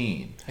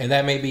 16. And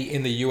that may be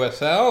in the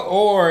USL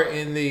or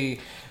in the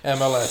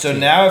MLS So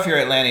team. now if you're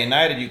Atlanta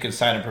United, you can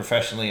sign them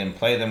professionally and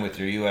play them with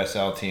your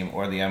USL team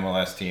or the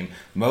MLS team.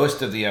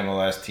 Most of the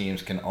MLS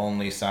teams can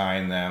only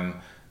sign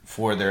them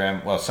for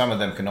some of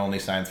them can only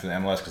sign through the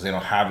MLS because they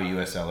don't have a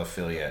USL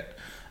affiliate.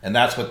 And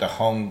that's what the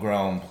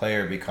homegrown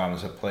player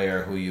becomes, a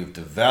player who you've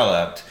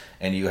developed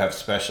and you have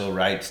special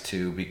rights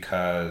to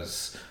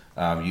because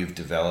you've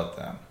developed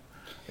them,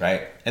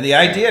 right? And the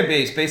idea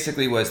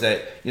basically was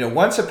that,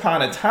 once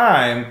upon a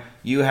time,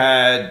 you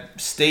had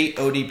state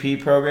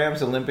ODP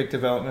programs, Olympic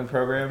development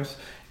programs,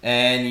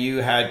 and you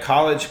had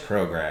college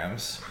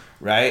programs,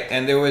 right?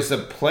 And there was a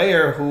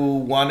player who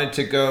wanted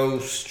to go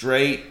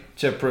straight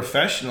to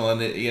professional,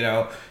 and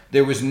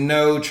there was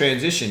no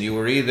transition. You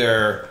were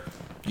either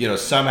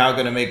somehow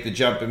going to make the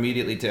jump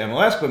immediately to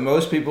MLS, but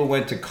most people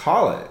went to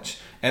college,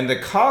 and the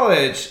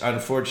college,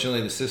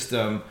 unfortunately, the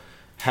system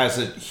has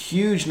a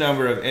huge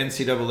number of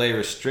NCAA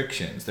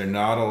restrictions. They're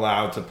not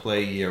allowed to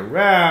play year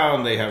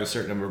round. They have a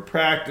certain number of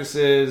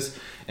practices,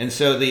 and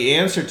so the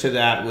answer to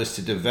that was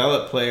to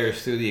develop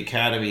players through the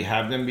academy,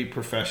 have them be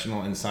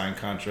professional, and sign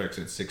contracts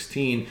at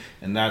 16,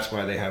 and that's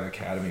why they have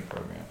academy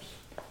programs.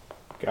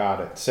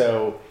 Got it.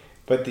 So,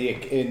 but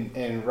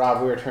and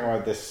Rob, we were talking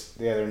about this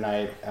the other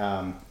night.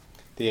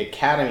 The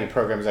academy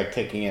programs, like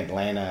taking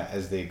Atlanta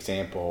as the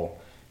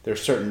example,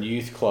 there's certain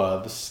youth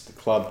clubs,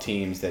 club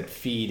teams that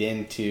feed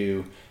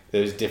into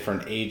those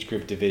different age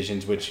group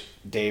divisions, which,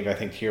 Dave, I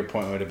think to your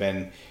point would have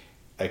been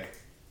like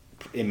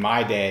in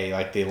my day,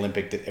 like the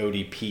Olympic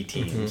ODP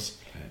teams.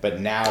 But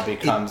now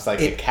becomes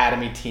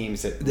academy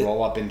teams that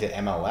roll up into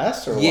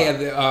MLS or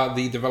what?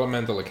 The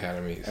developmental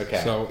academies.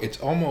 Okay. So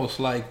it's almost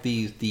like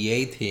these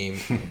DA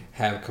teams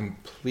have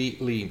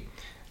completely,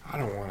 I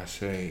don't want to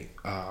say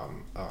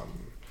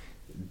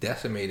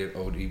decimated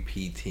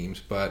ODP teams,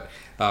 but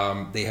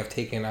they have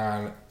taken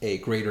on a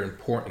greater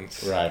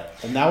importance. Right.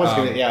 And that was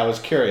I was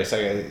curious,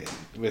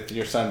 with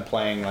your son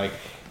playing,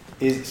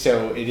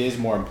 so it is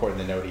more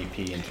important than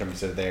ODP in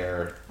terms of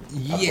their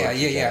Yeah.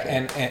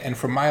 And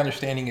from my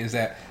understanding is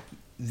that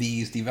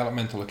these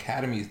developmental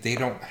academies, they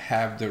don't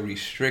have the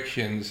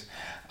restrictions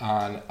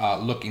on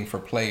looking for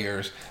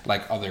players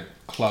like other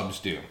clubs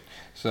do.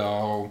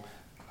 So,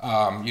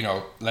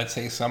 let's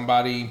say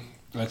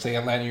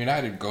Atlanta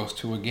United goes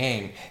to a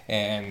game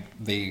and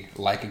they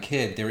like a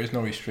kid. There is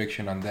no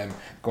restriction on them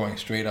going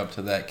straight up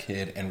to that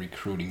kid and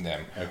recruiting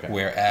them. Okay.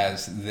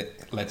 Whereas,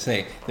 let's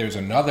say there's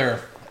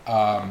another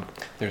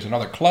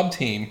club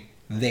team,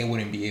 they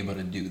wouldn't be able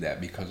to do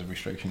that because of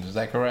restrictions. Is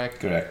that correct?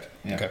 Correct.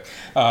 Yeah. Okay.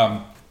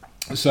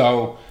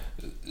 So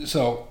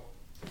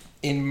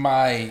in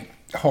my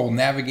whole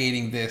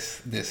navigating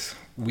this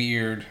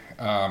weird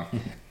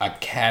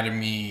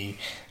academy.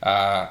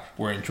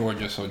 We're in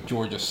Georgia, so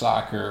Georgia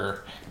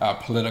soccer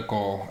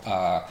political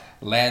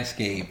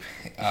landscape.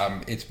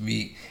 It's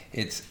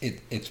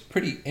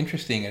pretty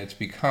interesting, and it's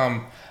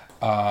become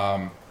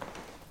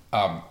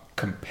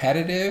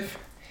competitive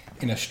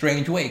in a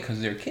strange way because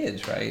they're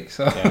kids, right?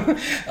 So,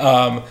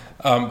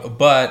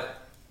 but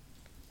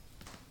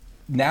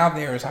now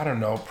there's, I don't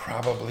know,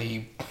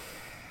 probably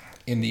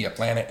in the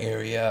Atlanta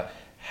area,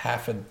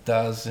 6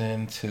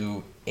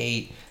 to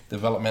 8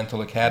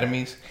 developmental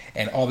academies,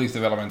 and all these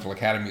developmental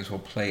academies will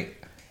play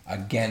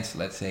against,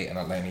 let's say, an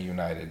Atlanta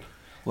United.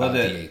 Well,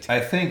 DA team. I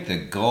think the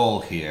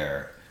goal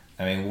here,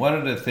 I mean, one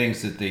of the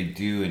things that they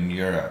do in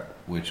Europe,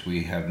 which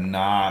we have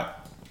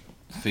not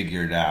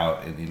figured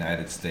out in the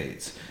United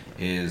States,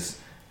 is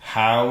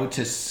how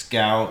to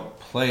scout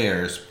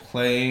players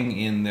playing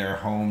in their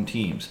home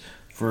teams.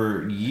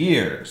 For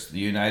years, the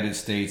United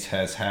States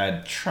has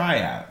had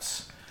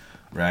tryouts,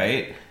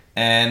 right?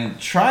 And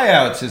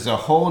tryouts is a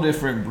whole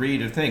different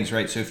breed of things,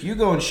 right? So if you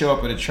go and show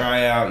up at a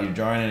tryout, you're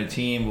joining a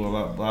team, blah,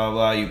 blah, blah,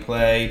 blah, you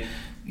play,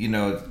 you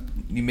know,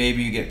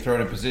 maybe you get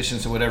thrown in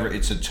positions or whatever.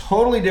 It's a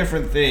totally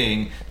different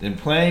thing than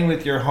playing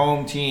with your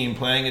home team,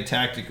 playing a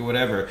tactic or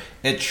whatever.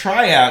 At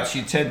tryouts,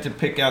 you tend to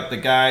pick out the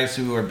guys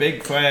who are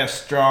big,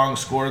 fast, strong,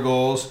 score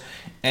goals,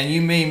 and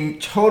you may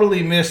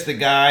totally miss the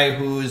guy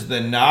who's the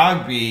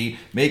Nogby,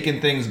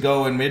 making things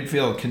go in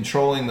midfield,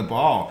 controlling the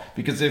ball.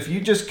 Because if you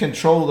just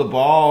control the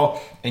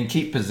ball and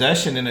keep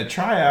possession in a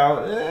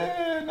tryout,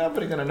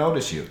 nobody going to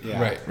notice you.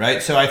 Yeah.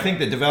 Right? So I think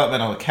the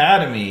developmental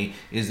academy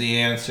is the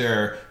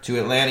answer to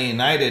Atlanta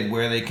United,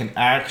 where they can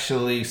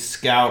actually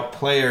scout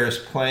players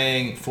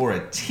playing for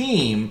a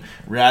team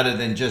rather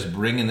than just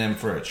bringing them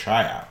for a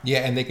tryout. Yeah,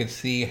 and they can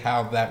see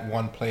how that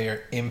one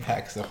player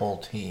impacts the whole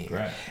team,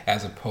 Right.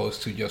 as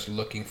opposed to just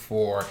looking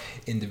for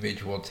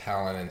individual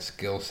talent and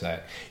skill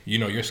set. You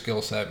know, your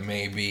skill set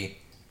may be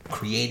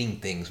creating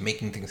things,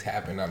 making things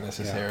happen, not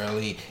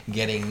necessarily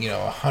getting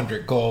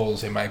 100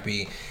 goals. It might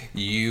be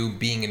you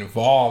being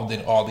involved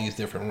in all these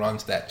different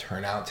runs that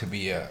turn out to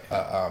be a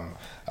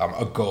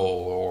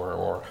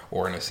goal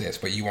or an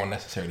assist, but you won't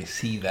necessarily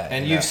see that.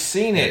 And you've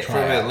seen it from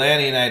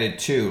Atlanta United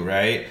too,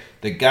 right?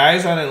 The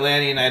guys on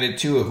Atlanta United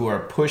too who are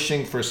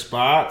pushing for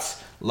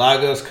spots,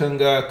 Lagos,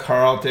 Kunga,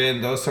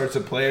 Carlton, those sorts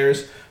of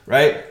players,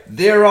 right?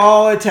 They're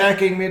all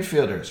attacking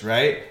midfielders,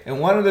 right?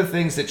 And one of the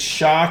things that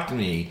shocked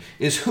me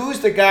is who's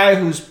the guy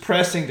who's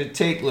pressing to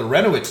take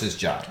Larenowicz's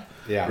job?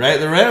 Yeah. Right?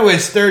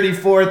 Larenowicz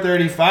 34,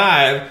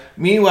 35.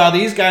 Meanwhile,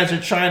 these guys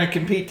are trying to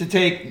compete to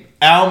take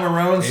Al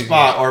Marone's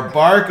spot or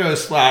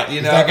Barco's slot,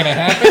 you know? Is that going to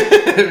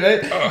happen?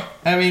 Right?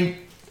 I mean,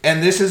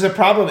 and this is a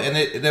problem,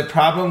 and the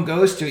problem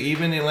goes to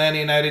even Atlanta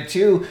United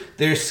too.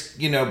 There's,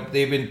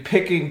 they've been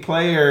picking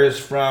players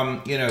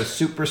from,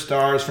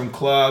 superstars from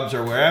clubs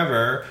or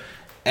wherever,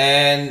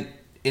 and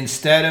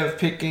instead of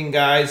picking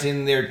guys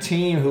in their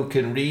team who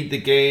can read the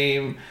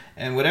game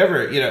and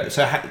whatever,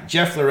 so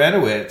Jeff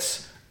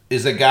Larenowicz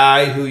is a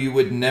guy who you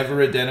would never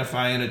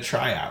identify in a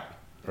tryout.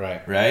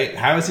 Right. Right?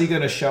 How is he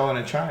going to show in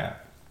a tryout?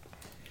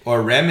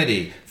 Or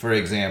Remedy, for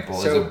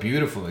example, is a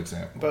beautiful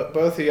example. But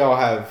both of y'all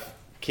have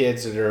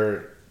kids that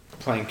are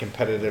playing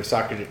competitive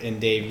soccer. And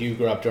Dave, you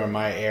grew up during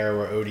my era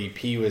where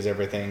ODP was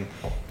everything.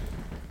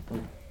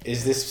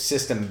 Is this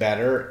system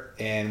better?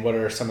 And what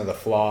are some of the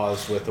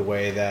flaws with the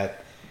way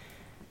that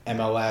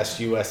MLS,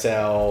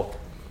 USL,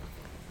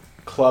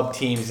 club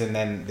teams, and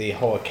then the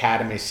whole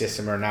academy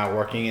system are now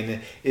working?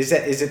 And is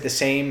it the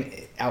same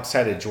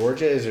outside of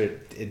Georgia? Is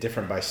it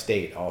different by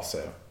state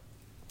also?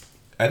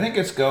 I think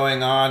it's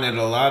going on in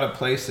a lot of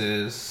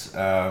places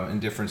in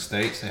different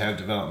states. They have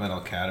developmental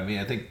academy.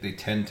 I think they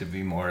tend to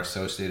be more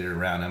associated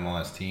around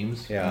MLS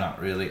teams. Yeah. I'm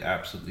not really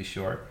absolutely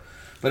sure.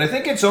 But I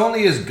think it's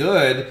only as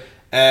good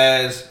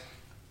as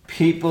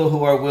people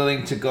who are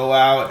willing to go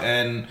out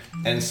and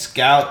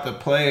scout the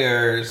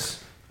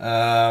players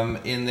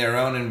in their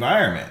own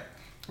environment,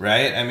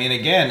 right? I mean,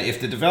 again,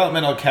 if the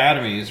developmental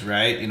academies,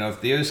 right,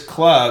 if there's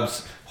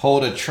clubs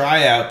hold a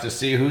tryout to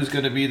see who's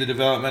going to be the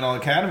developmental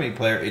academy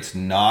player, it's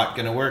not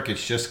going to work.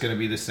 It's just going to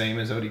be the same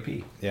as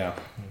ODP. Yeah.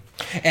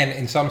 And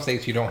in some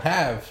states, you don't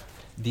have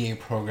DA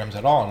programs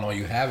at all, and all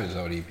you have is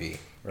ODP.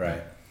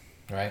 Right.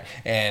 Right.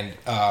 And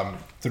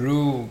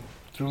through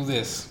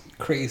this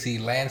crazy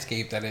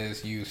landscape that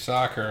is youth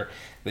soccer,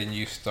 then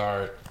you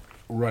start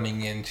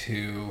running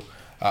into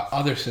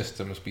other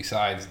systems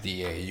besides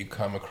DA. You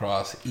come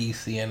across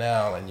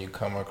ECNL, and you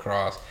come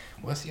across,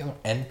 what's the other?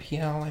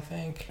 NPL, I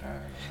think?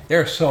 There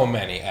are so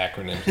many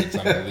acronyms, it's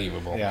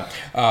unbelievable. Yeah.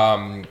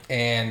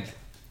 And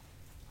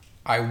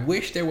I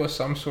wish there was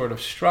some sort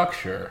of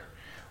structure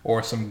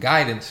or some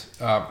guidance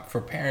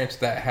for parents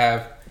that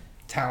have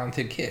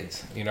talented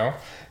kids,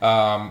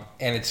 and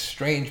it's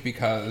strange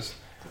because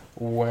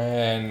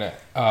when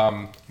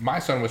my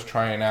son was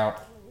trying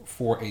out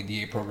for a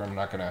DA program, I'm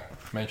not going to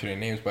mention any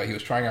names, but he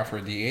was trying out for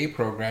a DA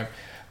program,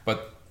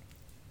 but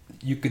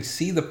you could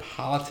see the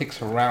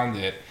politics around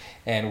it,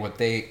 and what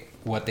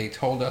they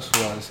told us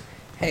was,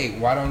 hey,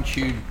 why don't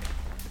you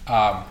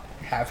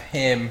have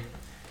him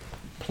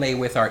play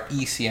with our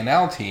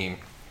ECNL team,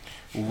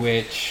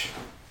 which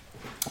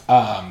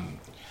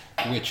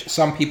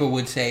some people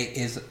would say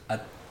is a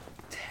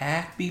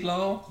tad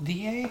below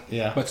DA.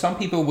 Yeah. But some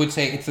people would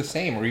say it's the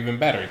same or even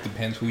better. It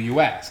depends who you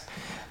ask.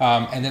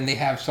 And then they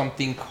have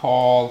something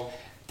called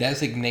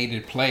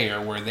designated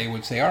player, where they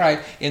would say, all right,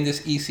 in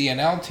this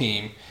ECNL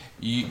team,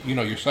 you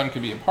know, your son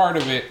could be a part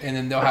of it, and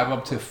then they'll have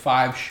up to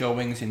 5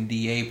 showings in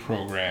DA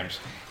programs.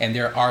 And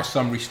there are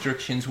some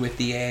restrictions with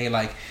DA,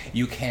 like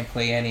you can't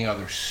play any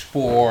other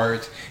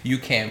sports, you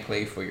can't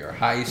play for your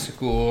high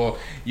school,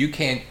 you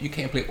can't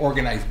play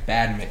organized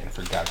badminton,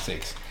 for God's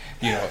sakes.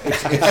 You know,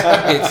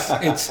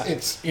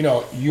 it's you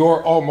know,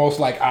 you're almost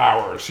like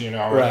ours, you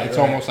know, right? It's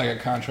almost like a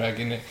contract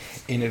in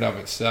it of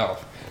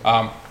itself.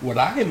 What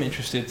I am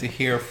interested to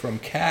hear from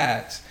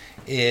Cats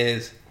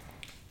is,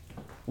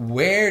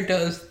 where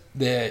does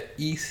the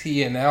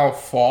ECNL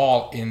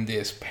fall in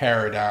this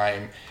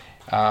paradigm?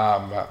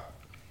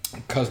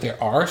 Because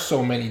there are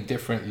so many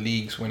different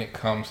leagues when it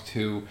comes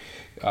to,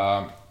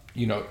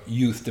 you know,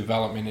 youth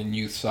development and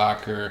youth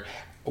soccer.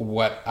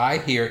 What I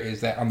hear is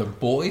that on the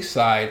boys'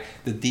 side,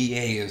 the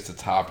DA is the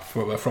top.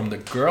 From the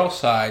girls'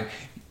 side,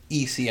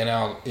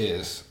 ECNL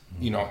is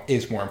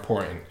more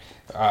important.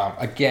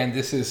 Again,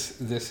 this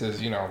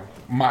is you know,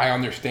 my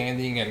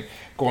understanding and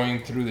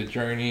going through the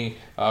journey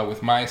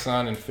with my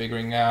son and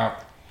figuring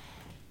out,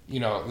 you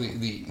know,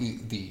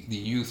 the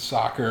youth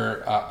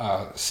soccer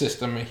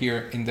system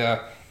here in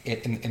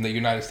the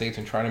United States,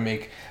 and trying to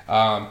make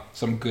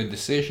some good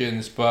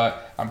decisions.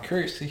 But I'm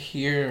curious to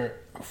hear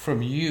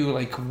from you,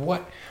 like,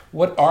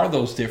 what are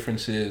those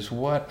differences?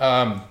 What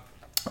are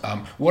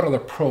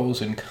the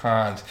pros and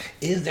cons?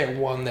 Is there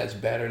one that's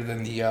better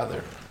than the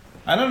other?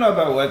 I don't know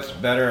about what's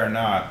better or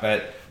not,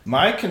 but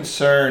my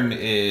concern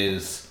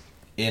is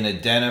in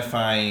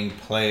identifying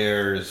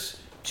players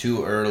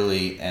too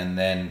early and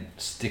then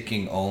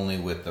sticking only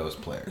with those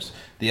players.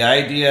 The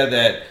idea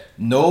that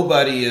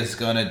nobody is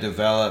going to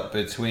develop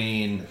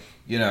between,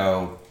 you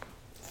know,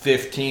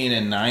 15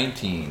 and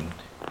 19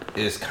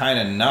 is kind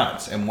of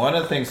nuts. And one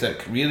of the things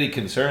that really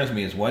concerns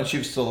me is, once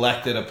you've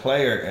selected a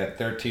player at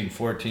 13,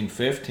 14,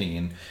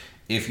 15,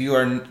 if you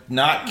are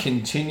not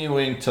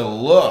continuing to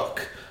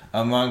look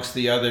amongst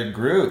the other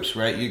groups,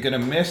 right, you're going to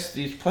miss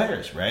these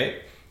players, right,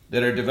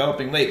 that are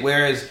developing late.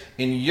 Whereas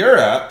in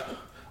Europe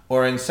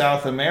or in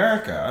South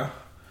America,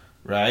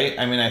 right,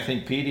 I mean, I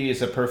think PD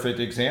is a perfect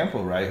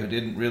example, right, who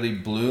didn't really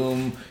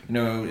bloom, you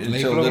know,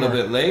 until a little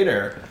bit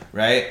later,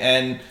 right?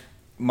 And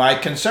my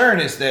concern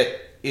is that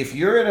if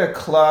you're at a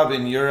club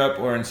in Europe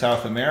or in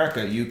South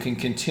America, you can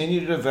continue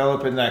to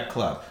develop in that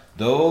club.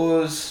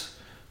 Those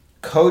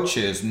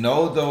coaches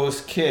know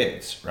those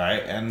kids,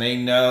 right? And they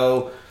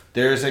know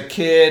there's a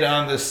kid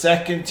on the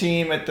second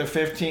team at the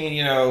 15,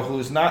 you know,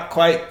 who's not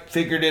quite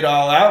figured it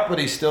all out, but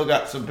he's still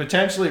got some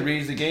potential. He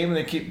reads the game, and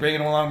they keep bringing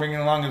him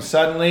along, and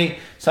suddenly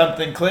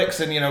something clicks,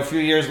 and, you know, a few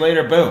years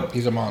later, boom.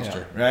 He's a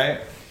monster. Yeah.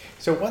 Right?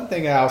 So one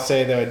thing I'll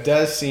say, though, it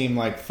does seem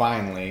like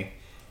finally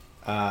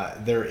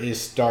there is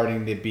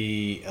starting to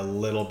be a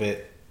little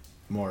bit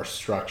more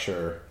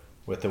structure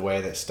with the way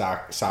that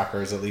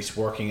soccer is at least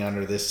working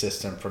under this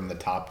system from the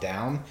top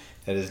down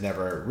that has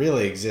never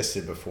really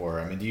existed before.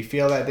 I mean, do you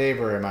feel that, Dave,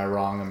 or am I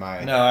wrong?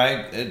 No,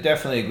 I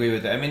definitely agree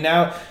with that. I mean,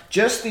 now,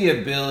 just the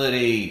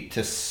ability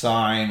to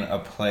sign a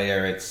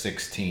player at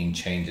 16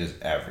 changes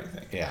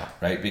everything. Yeah.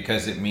 Right?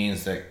 Because it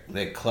means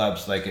that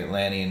clubs like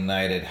Atlanta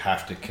United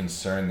have to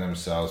concern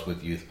themselves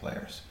with youth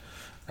players.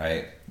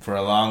 Right? For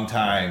a long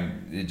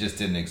time, it just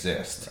didn't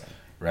exist.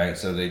 Right?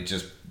 So they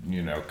just,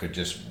 you know, could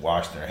just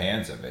wash their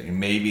hands of it. And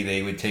maybe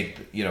they would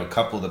take, you know, a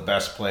couple of the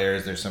best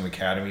players. There's some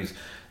academies,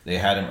 they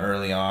had them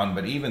early on,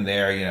 but even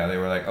there, you know, they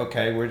were like,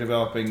 okay, we're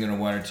developing, you know,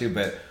 1 or 2,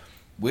 but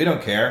we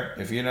don't care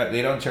if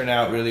they don't turn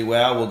out really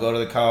well. We'll go to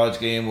the college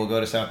game, we'll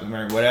go to South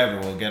America, whatever.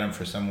 We'll get them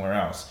for somewhere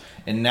else.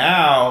 And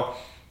now,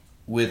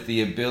 with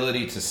the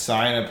ability to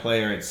sign a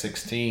player at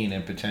 16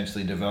 and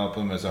potentially develop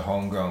them as a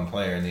homegrown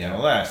player in the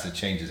MLS, it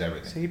changes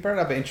everything. So you brought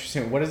up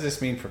interesting. What does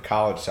this mean for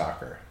college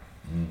soccer?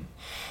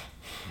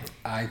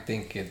 I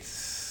think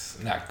it's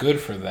not good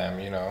for them,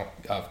 you know,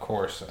 of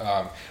course.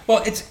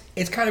 Well,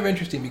 it's kind of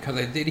interesting because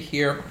I did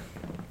hear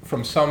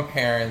from some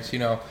parents, you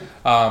know,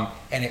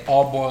 and it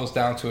all boils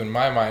down to, in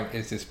my mind,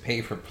 is this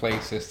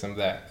pay-for-play system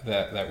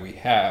that we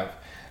have.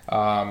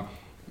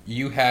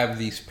 You have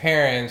these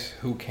parents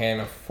who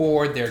can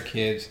afford their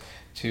kids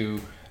to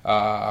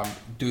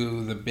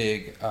do the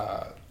big,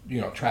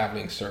 you know,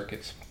 traveling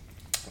circuits.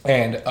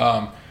 And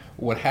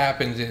what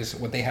happens is,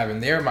 what they have in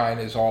their mind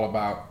is all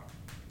about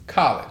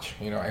college,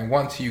 you know, and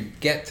once you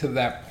get to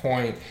that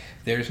point,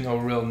 there's no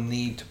real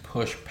need to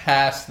push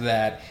past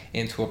that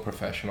into a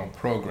professional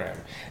program.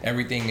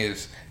 Everything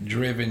is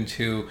driven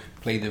to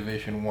play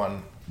Division I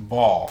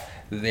ball.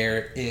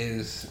 There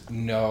is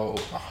no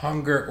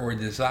hunger or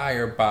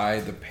desire by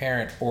the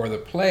parent or the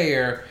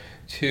player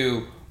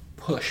to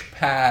push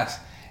past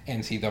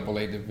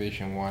NCAA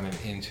Division I and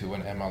into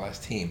an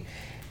MLS team.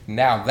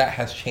 Now that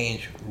has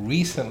changed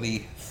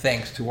recently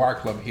thanks to our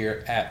club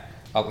here at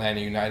Atlanta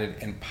United,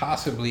 and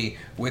possibly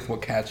with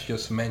what Katz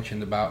just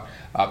mentioned about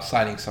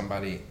signing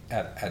somebody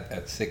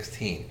at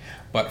 16.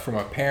 But from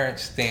a parent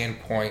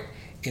standpoint,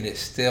 it is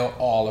still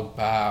all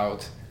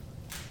about,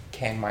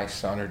 can my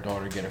son or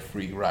daughter get a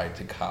free ride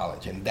to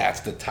college? And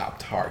that's the top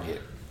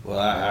target. Well,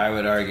 I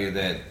would argue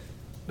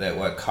that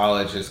what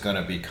college is going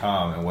to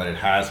become and what it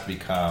has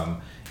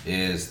become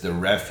is the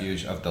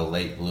refuge of the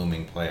late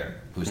blooming player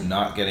who's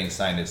not getting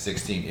signed at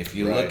 16. If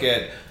you look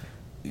at,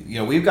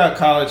 we've got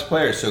college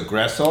players. So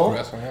Gressel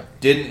Yeah.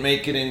 didn't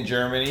make it in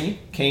Germany,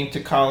 came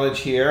to college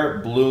here,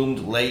 bloomed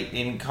late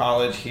in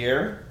college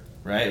here,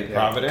 right? Yeah.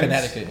 Providence.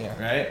 Connecticut,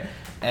 yeah. Right?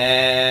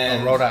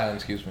 And Rhode Island,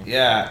 excuse me.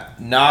 yeah,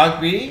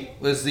 Nogby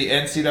was the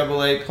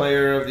NCAA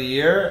Player of the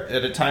Year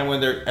at a time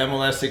when their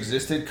MLS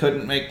existed.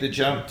 Couldn't make the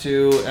jump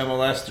to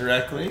MLS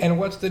directly. And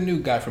what's the new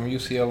guy from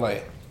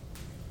UCLA?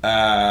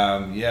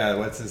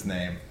 What's his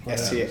name?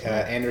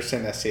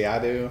 Anderson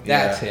Asiadu.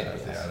 That's it.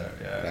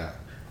 Yeah.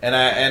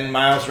 And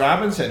Miles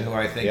Robinson, who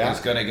I think Yeah. is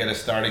going to get a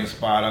starting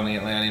spot on the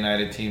Atlanta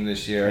United team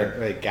this year.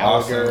 Like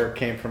Gallagher Also-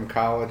 came from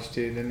college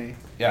too, didn't he?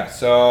 Yeah,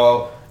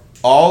 so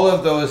all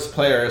of those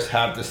players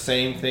have the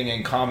same thing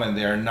in common.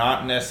 They're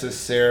not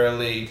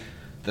necessarily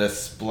the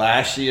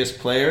splashiest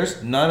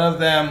players. None of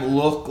them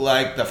look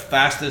like the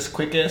fastest,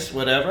 quickest,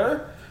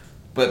 whatever.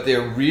 But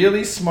they're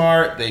really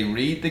smart. They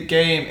read the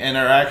game and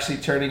are actually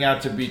turning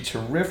out to be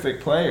terrific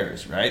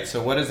players, right?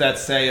 So what does that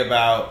say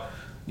about,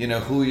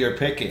 who you're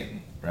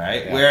picking,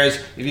 right? Yeah. Whereas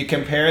if you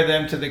compare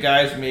them to the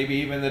guys maybe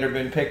even that have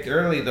been picked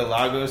early, the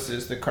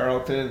Lagoses, the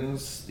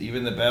Carltons,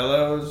 even the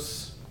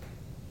Bellows,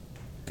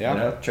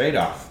 Yeah.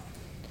 trade-off.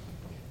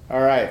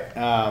 All right.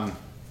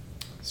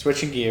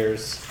 Switching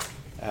gears,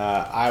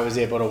 I was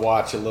able to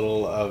watch a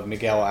little of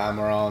Miguel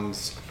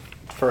Almiron's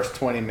first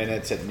 20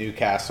 minutes at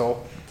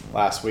Newcastle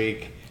last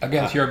week.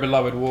 Against your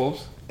beloved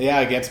Wolves. Yeah,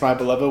 against my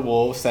beloved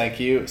Wolves. Thank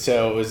you.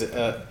 So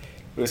it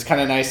was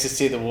kind of nice to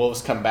see the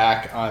Wolves come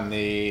back on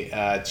the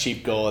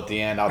cheap goal at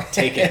the end. I'll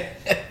take it.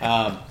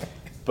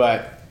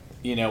 But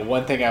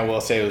one thing I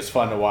will say, it was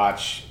fun to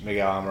watch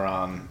Miguel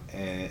Almiron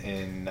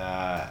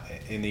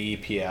in the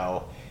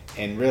EPL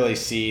and really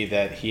see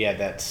that he had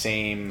that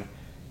same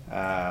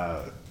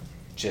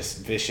just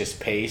vicious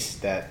pace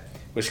that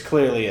was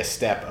clearly a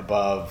step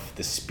above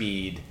the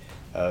speed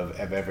of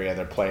every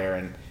other player.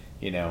 And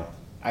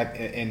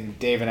and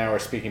Dave and I were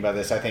speaking about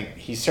this. I think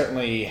he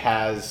certainly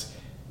has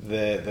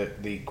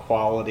the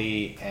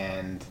quality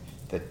and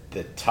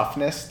the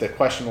toughness. The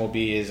question will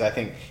be is, I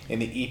think in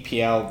the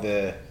EPL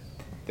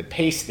the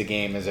pace of the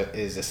game is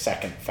a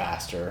second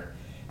faster.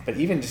 But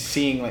even just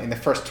seeing in the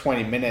first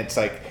 20 minutes,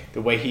 like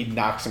the way he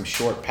knocks some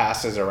short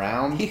passes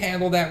around, He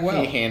handled that well.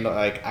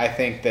 I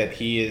think that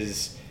he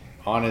is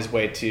on his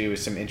way to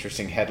some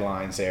interesting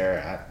headlines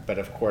there. But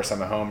of course,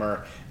 I'm a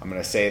homer. I'm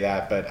going to say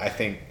that. But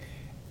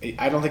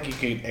I don't think you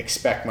could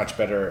expect much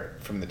better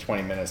from the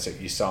 20 minutes that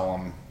you saw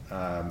him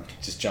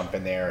just jump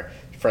in there,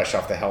 fresh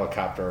off the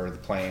helicopter or the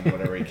plane,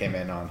 whatever he came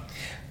in on.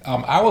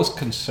 I was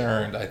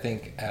concerned, I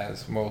think,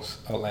 as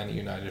most Atlanta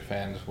United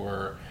fans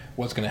were,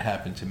 what's going to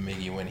happen to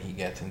Miggy when he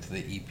gets into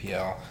the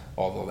EPL,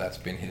 although that's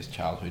been his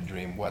childhood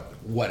dream.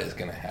 What is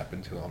going to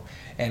happen to him?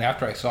 And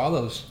after I saw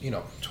those,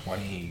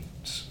 20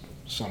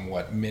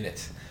 somewhat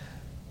minutes,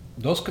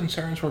 those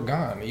concerns were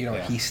gone.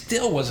 He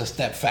still was a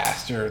step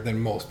faster than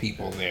most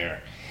people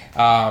there.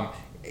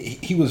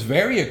 He was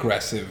very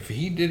aggressive.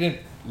 He didn't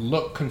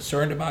look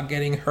concerned about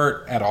getting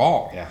hurt at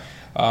all.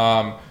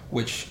 Yeah.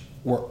 Which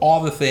were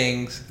all the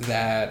things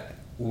that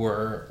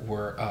were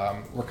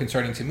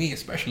concerning to me,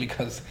 especially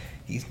because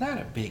he's not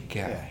a big guy.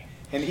 Yeah.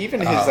 And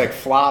even his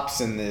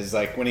flops and his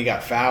when he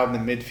got fouled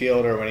in the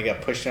midfield or when he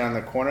got pushed down in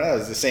the corner, that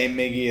was the same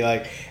Miggy.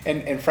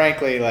 And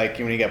frankly,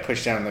 when he got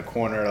pushed down in the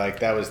corner,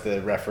 that was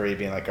the referee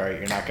being like, all right,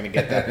 you're not going to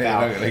get that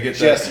foul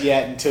just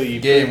yet until you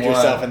prove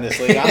yourself in this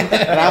league.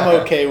 And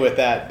I'm okay with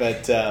that,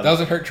 but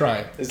doesn't hurt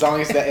trying. As long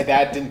as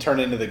that didn't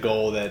turn into the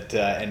goal that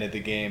ended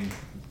the game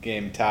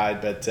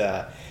tied. But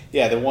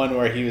the one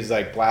where he was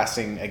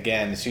blasting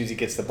again, as soon as he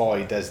gets the ball,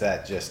 he does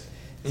that just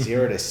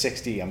 0 to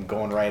 60. I'm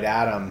going right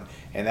at him.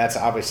 And that's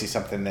obviously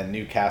something that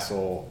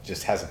Newcastle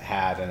just hasn't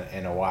had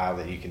in a while,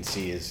 that you can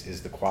see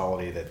is the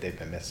quality that they've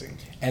been missing.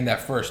 And that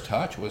first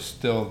touch was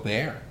still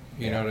there.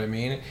 You know what I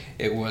mean?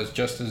 It was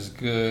just as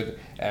good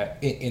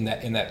in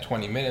that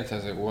 20 minutes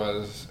as it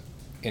was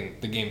in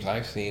the games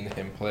I've seen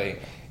him play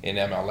in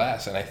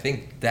MLS. And I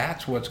think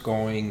that's what's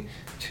going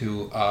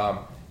to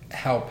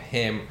help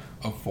him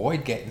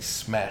avoid getting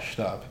smashed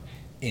up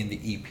in the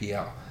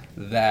EPL.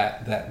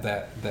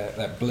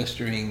 That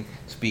blistering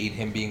speed,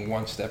 him being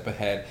one step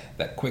ahead,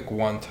 that quick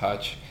one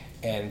touch,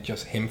 and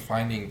just him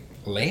finding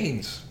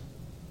lanes,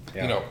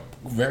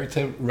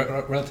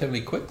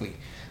 relatively quickly.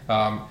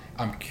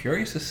 I'm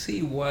curious to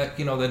see what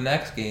the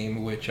next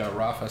game, which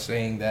Rafa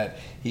saying that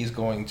he's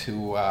going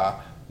to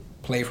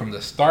play from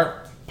the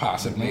start,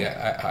 possibly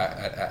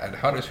at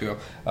Huddersfield.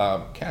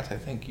 Katz, I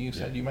think you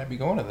said you might be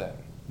going to that.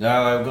 No,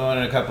 I'm going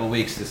in a couple of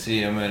weeks to see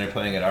him when they're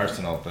playing at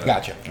Arsenal. But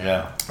Gotcha.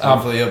 Yeah.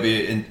 Hopefully he'll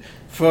be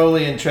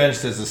fully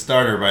entrenched as a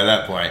starter by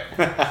that point.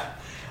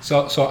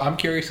 So I'm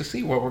curious to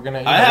see what we're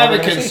gonna. I have a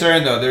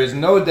concern though. There's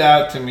no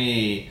doubt to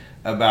me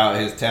about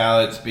his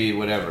talent, speed,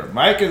 whatever.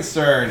 My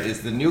concern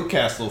is the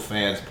Newcastle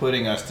fans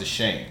putting us to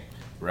shame,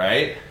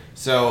 right?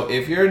 So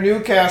if you're a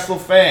Newcastle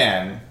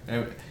fan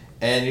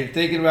and you're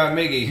thinking about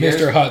Miggy,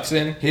 Mr.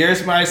 Hudson.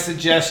 Here's my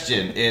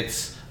suggestion.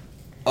 It's,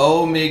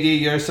 oh Miggy,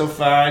 you're so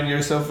fine,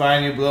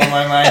 you blow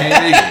my mind,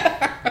 hey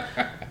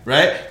Miggy.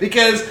 Right?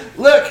 Because,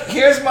 look,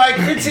 here's my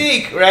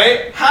critique,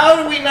 right?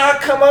 How do we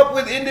not come up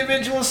with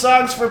individual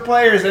songs for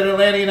players at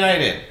Atlanta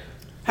United?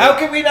 How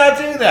can we not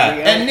do that?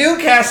 And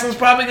Newcastle's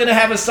probably going to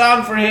have a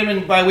song for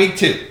him by week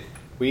 2.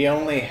 We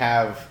only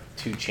have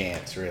 2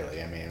 chants,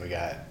 really. I mean, we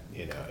got,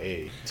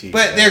 A, T.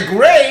 But they're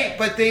great,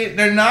 but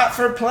they're not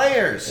for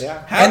players.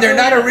 Yeah. And they're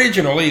not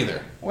original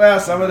either. Well,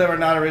 some of them are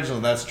not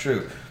original, that's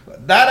true.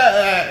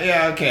 That,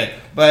 yeah, okay.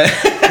 But,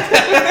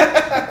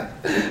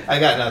 I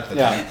got nothing.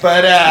 Yeah.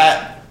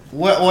 But,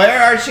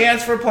 where are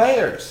chants for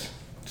players?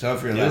 So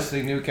if you're Yeah.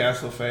 listening,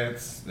 Newcastle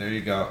fans, there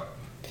you go.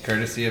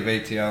 Courtesy of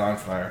ATL on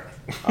fire.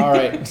 All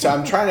right, so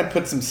I'm trying to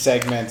put some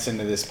segments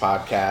into this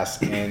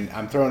podcast, and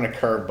I'm throwing a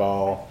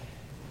curveball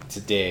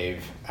to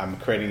Dave. I'm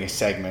creating a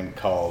segment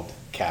called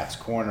Cat's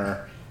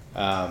Corner.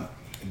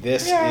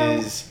 This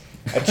is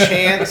a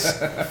chance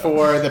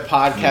for the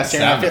podcast.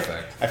 Sound And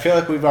effect. I feel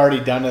like we've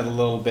already done it a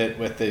little bit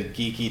with the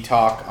geeky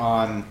talk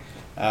on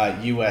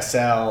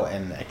USL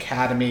and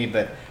Academy,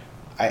 but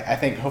I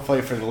think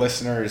hopefully for the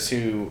listeners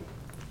who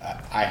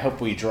I hope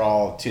we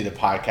draw to the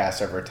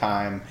podcast over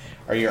time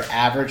are your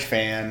average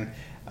fan.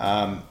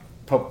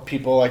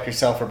 People like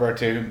yourself,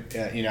 Roberto,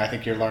 I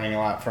think you're learning a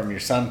lot from your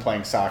son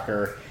playing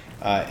soccer,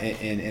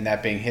 in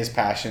that being his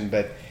passion.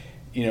 But,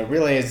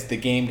 really as the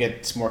game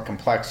gets more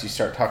complex, you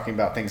start talking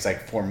about things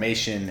like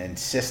formation and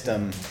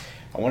system.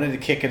 I wanted to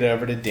kick it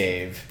over to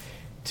Dave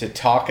to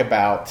talk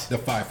about The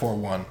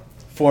 5-4-1.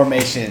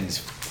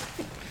 formations.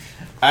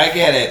 I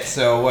get it.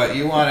 So what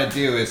you want to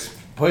do is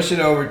push it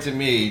over to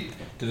me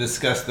to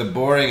discuss the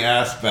boring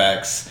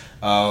aspects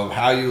of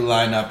how you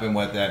line up and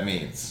what that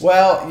means.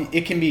 Well,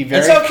 it can be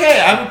very... It's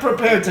okay. I'm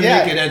prepared to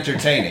Yeah. make it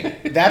entertaining.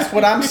 That's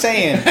what I'm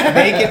saying.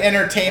 Make it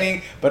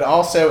entertaining, but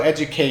also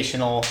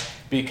educational,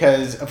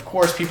 because of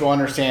course people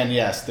understand.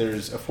 Yes,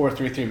 there's a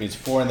 4-3-3 means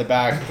 4 in the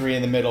back, 3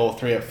 in the middle,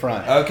 3 up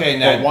front. Okay,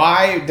 now But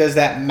why does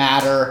that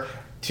matter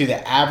to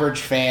the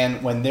average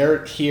fan when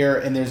they're here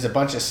and there's a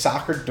bunch of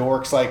soccer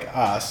dorks like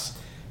us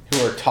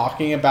who are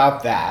talking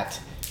about that,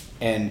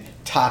 and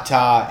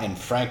Tata and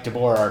Frank de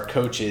Boer, our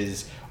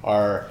coaches,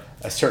 are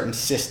a certain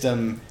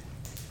system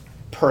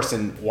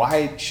person?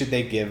 Why should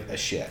they give a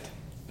shit?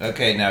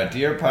 Okay, now,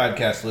 dear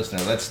podcast listener,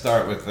 let's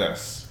start with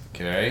this,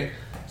 okay?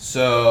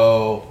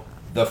 So,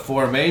 the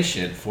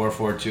formation,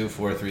 4-4-2,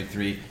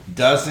 4-3-3,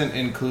 doesn't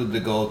include the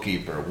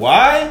goalkeeper.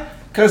 Why?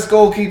 Because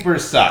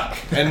goalkeepers suck,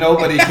 and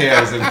nobody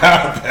cares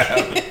about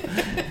them.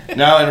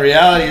 Now, in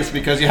reality, it's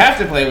because you have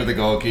to play with the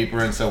goalkeeper,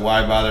 and so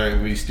why bother? It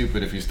would be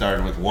stupid if you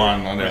started with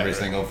one on every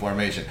single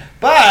formation.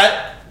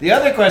 But, the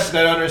other question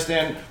I don't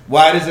understand,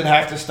 why does it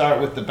have to start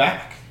with the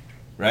back?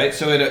 Right?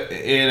 So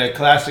in a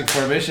classic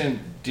formation,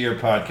 dear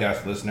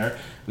podcast listener,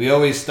 we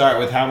always start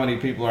with how many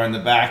people are in the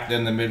back,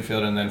 then the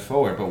midfield, and then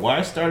forward. But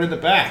why start in the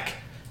back?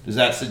 Does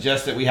that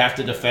suggest that we have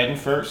to defend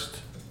first?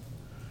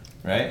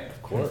 Right?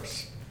 Of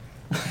course.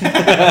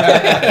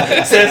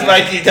 Says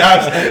Mikey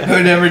Dobbs,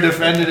 who never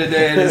defended a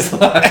day in his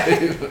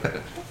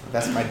life.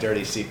 That's my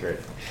dirty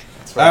secret.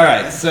 All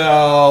right,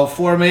 so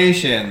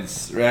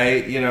formations,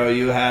 right?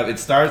 It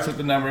starts with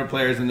the number of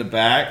players in the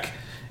back.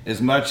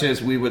 As much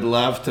as we would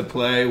love to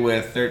play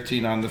with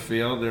 13 on the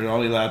field, they're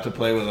only allowed to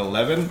play with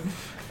 11.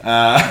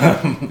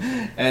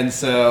 And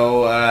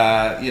so,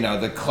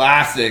 the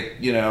classic,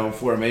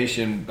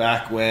 formation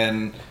back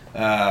when,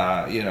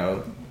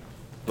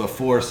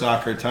 before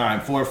soccer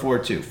time,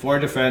 4-4-2. 4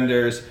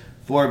 defenders,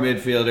 4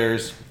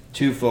 midfielders,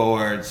 2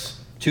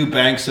 forwards, 2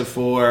 banks of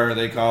 4,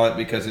 they call it,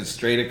 because it's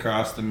straight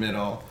across the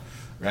middle.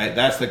 Right,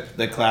 that's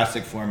the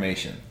classic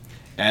formation.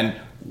 And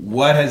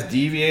what has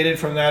deviated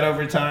from that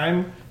over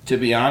time, to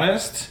be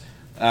honest,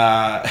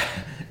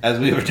 as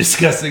we were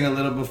discussing a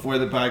little before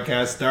the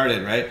podcast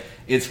started, right?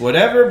 It's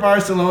whatever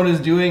Barcelona's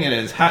doing and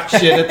it's hot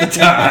shit at the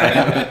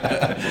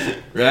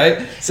time,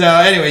 right? So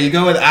anyway, you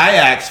go with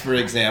Ajax, for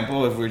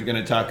example, if we're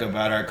going to talk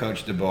about our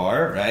coach De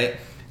Boer, right?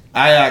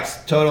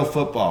 Ajax, total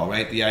football,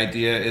 right? The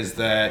idea is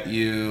that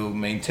you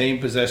maintain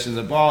possession of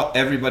the ball,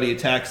 everybody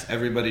attacks,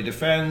 everybody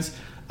defends.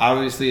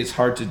 Obviously, it's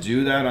hard to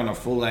do that on a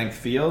full-length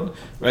field,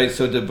 right?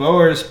 So De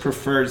Boer's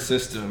preferred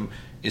system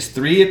is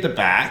 3 at the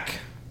back,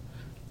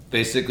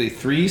 basically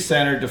 3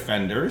 center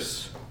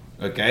defenders,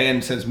 okay?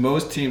 And since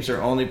most teams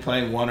are only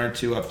playing 1 or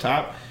 2 up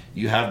top,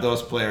 you have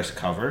those players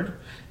covered.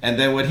 And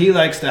then what he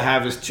likes to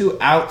have is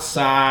 2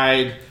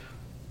 outside,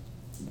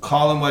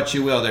 call them what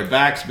you will, they're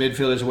backs,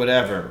 midfielders,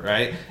 whatever,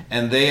 right?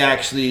 And they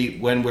actually,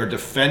 when we're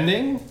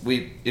defending,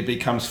 it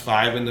becomes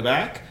 5 in the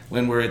back.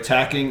 When we're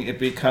attacking, it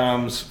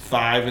becomes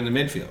 5 in the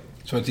midfield.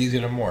 So it's easy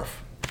to morph.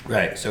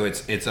 Right. So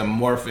it's a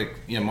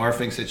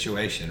morphing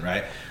situation,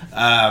 right?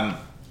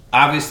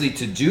 Obviously,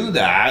 to do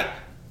that,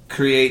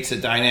 creates a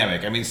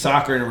dynamic. I mean,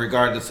 soccer,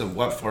 regardless of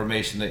what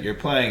formation that you're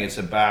playing, it's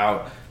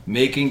about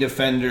making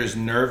defenders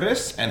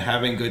nervous and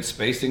having good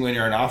spacing when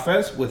you're in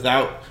offense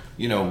without,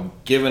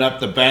 giving up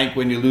the bank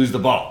when you lose the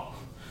ball.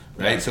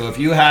 Right? So if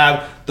you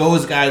have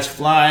those guys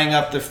flying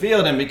up the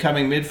field and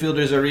becoming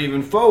midfielders or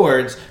even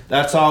forwards,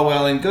 that's all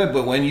well and good.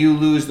 But when you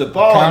lose the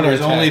ball and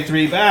there's only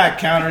 3 back,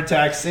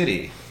 counterattack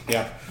city.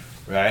 Yeah.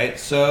 Right?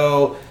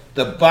 So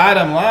the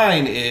bottom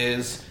line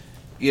is,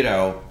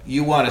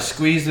 you want to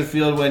squeeze the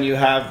field when you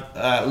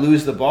have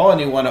lose the ball, and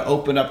you want to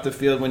open up the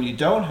field when you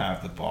don't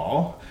have the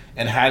ball.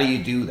 And how do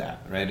you do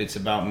that? Right? It's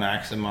about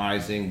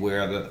maximizing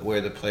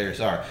where the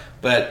players are.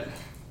 But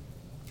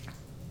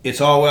it's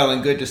all well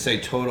and good to say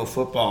total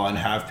football and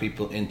have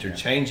people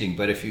interchanging,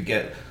 but if you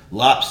get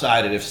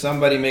lopsided, if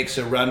somebody makes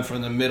a run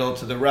from the middle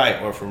to the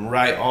right or from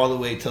right all the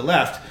way to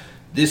left,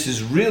 this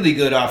is really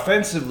good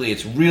offensively.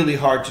 It's really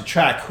hard to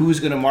track who's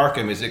going to mark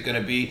him. Is it going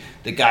to be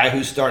the guy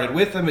who started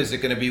with him? Is it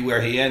going to be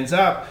where he ends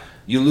up?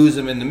 You lose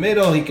him in the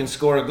middle, he can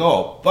score a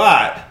goal.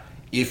 But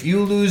if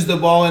you lose the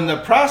ball in the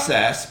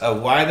process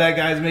of why that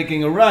guy's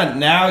making a run,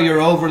 now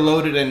you're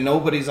overloaded and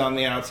nobody's on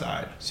the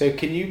outside. So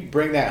can you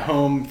bring that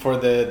home for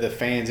the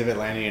fans of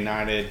Atlanta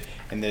United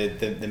and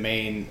the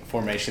main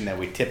formation that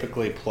we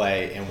typically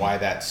play and why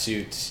that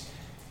suits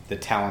the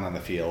talent on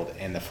the field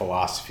and the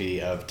philosophy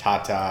of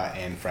Tata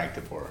and Frank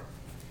de Boer?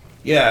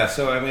 Yeah,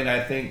 so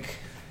I think,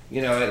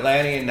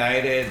 Atlanta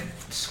United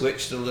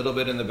switched a little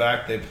bit in the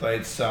back. They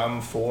played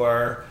some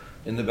 4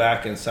 in the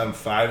back and some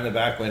 5 in the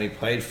back. When he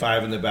played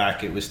 5 in the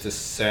back, it was to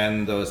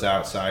send those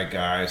outside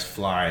guys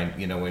flying.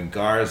 When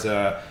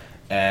Garza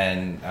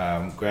and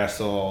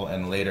Gressel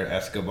and later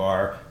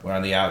Escobar were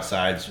on the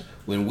outsides,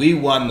 when we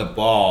won the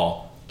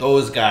ball,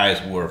 those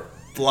guys were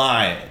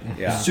flying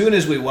as soon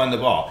as we won the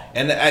ball.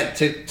 And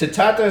to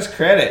Tata's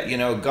credit,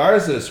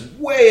 Garza's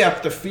way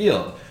up the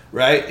field,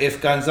 right?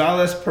 If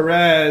Gonzalez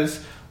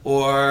Perez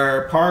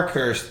or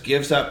Parkhurst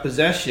gives up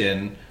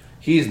possession,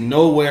 he's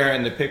nowhere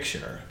in the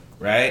picture.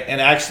 Right? And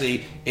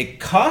actually,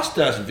 it cost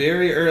us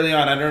very early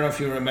on. I don't know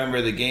if you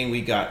remember the game we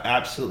got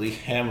absolutely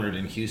hammered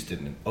in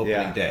Houston in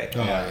opening day.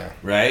 Oh, yeah.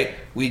 Right?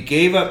 We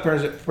gave up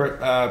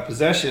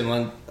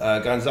possession.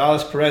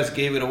 Gonzalez Perez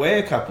gave it away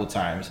a couple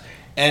times.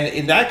 And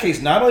in that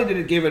case, not only did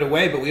it give it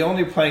away, but we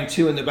only were playing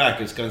 2 in the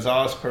back. It's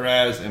Gonzalez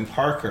Perez and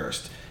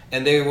Parkhurst.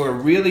 And they were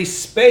really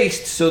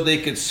spaced so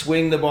they could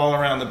swing the ball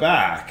around the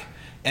back.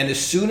 And as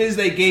soon as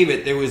they gave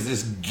it, there was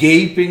this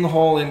gaping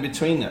hole in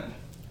between them.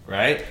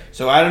 Right?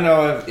 So I don't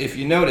know if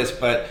you noticed,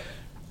 but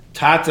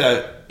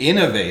Tata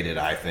innovated,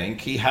 I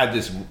think. He had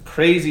this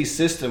crazy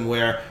system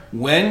where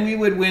when we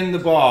would win the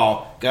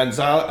ball,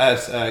 Garza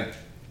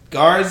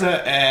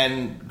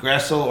and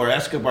Gressel or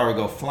Escobar would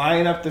go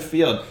flying up the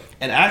field.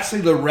 And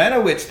actually,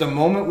 Lorenowitz, the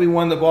moment we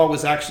won the ball,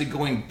 was actually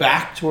going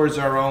back towards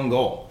our own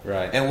goal.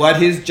 Right. And what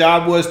his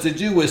job was to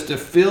do was to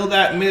fill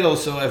that middle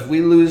so if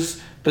we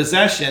lose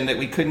possession, that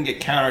we couldn't get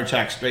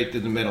counterattacked straight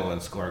through the middle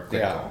and score a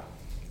quick goal.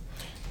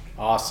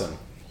 Awesome.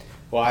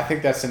 Well, I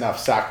think that's enough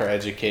soccer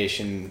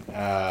education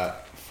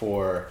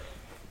for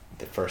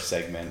the first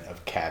segment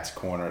of Cat's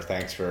Corner.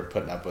 Thanks for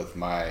putting up with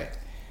my,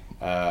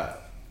 on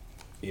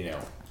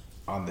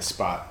the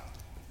spot.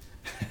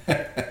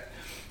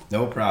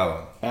 No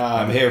problem.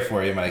 I'm here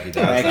for you, Mikey.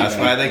 That's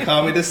you, why they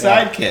call me the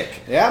sidekick.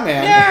 Yeah,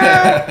 man.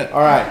 Yeah. All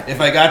right. If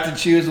I got to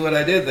choose what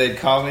I did, they'd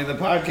call me the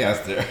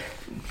podcaster.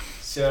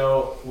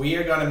 So we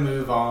are going to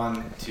move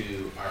on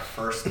to our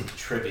first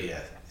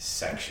trivia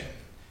section.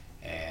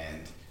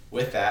 And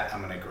with that,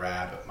 I'm going to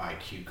grab my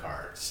cue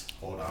cards.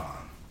 Hold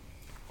on.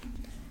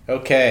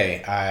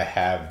 Okay, I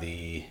have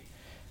the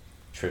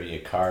trivia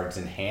cards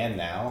in hand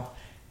now.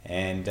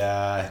 And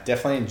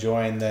definitely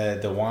enjoying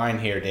the wine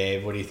here,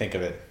 Dave. What do you think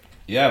of it?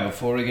 Yeah,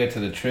 before we get to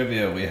the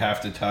trivia, we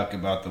have to talk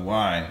about the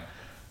wine,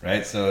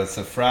 right? So it's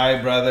a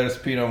Fry Brothers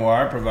Pinot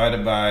Noir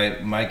provided by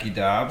Mikey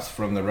Dobbs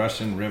from the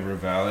Russian River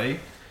Valley.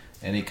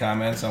 Any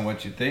comments on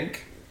what you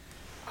think?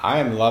 I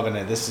am loving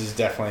it. This is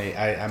definitely,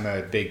 I'm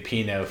a big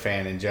Pinot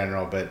fan in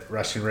general, but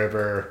Russian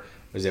River,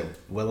 was it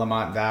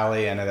Willamette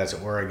Valley? I know that's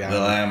Oregon.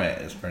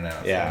 Willamette is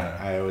pronounced. Yeah,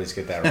 I always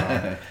get that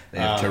wrong. They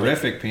have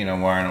terrific Pinot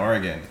Noir in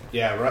Oregon.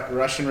 Yeah,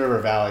 Russian River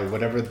Valley,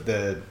 whatever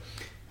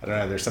I don't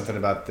know, there's something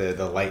about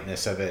the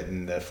lightness of it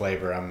and the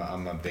flavor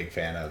I'm a big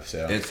fan of.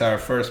 So it's our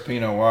first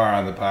Pinot Noir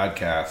on the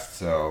podcast,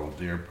 so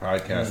your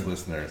podcast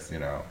listeners,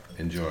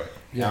 enjoy.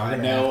 Yeah, I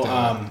know.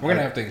 We're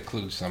gonna have to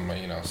include some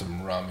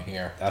rum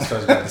here. That's what I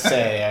was about to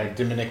say. Our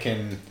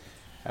Dominican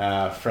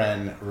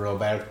friend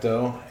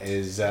Roberto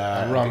is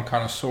a rum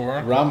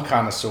connoisseur. Rum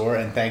connoisseur,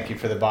 and thank you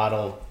for the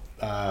bottle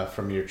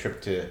from your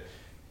trip to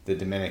the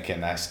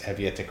Dominican. I have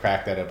yet to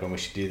crack that open. We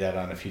should do that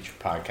on a future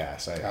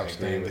podcast. I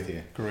agree with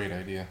you. Great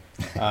idea.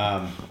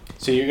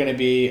 So you're going to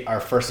be our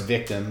first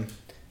victim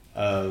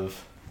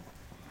of,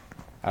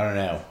 I don't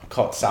know,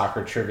 call it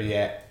soccer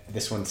trivia.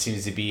 This one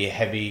seems to be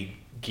heavy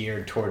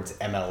geared towards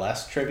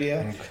MLS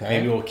trivia. Okay.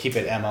 Maybe we'll keep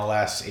it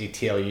MLS,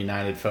 ATL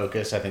United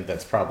focus. I think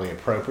that's probably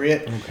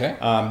appropriate. Okay.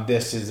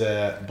 This is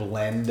a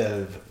blend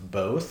of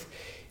both.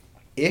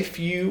 If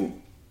you...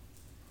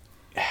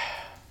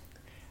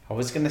 I I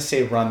was gonna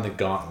say run the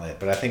gauntlet,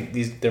 but I think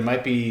that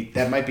might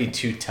be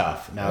too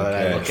tough. Now that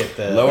I look at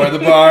the lower the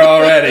bar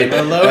already.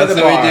 Lower That's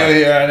the what bar. we do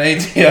here on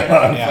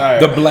ATL on Fire.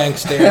 The blank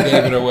stare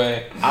gave it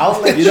away.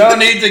 I'll let You don't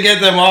need to get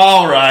them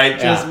all right.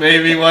 Just Yeah.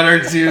 maybe 1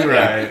 or 2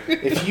 right.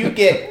 If you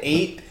get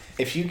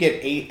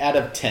 8 out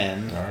of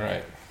 10, All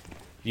right.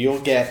 you'll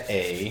get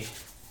a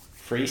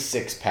free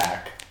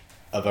 6-pack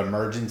of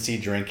emergency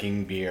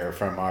drinking beer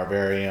from our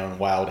very own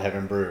Wild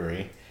Heaven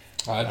Brewery.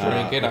 I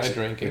drink it.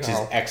 Which is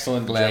I'll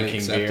excellent gladly drinking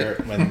accept beer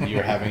it. when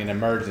you're having an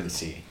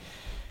emergency.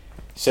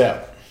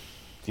 So,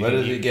 What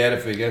does he get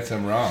if he gets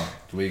them wrong?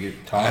 Do we get I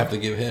Tom? have to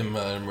give him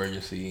an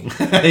emergency.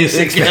 The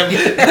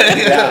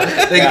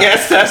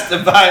guest has to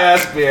buy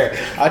us beer.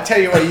 I'll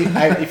tell you what.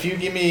 If you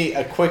give me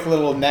a quick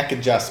little neck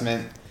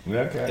adjustment,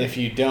 Okay. if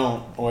you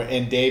don't,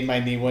 and Dave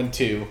might need one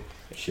too.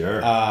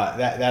 Sure.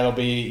 That'll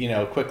be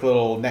a quick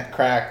little neck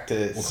crack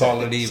to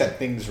call it even. set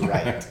things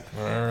right.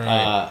 All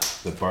right.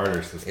 The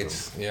barter system.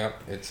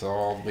 It's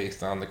all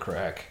based on the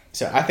crack.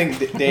 So I think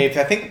Dave,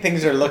 I think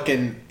things are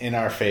looking in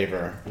our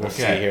favor. We'll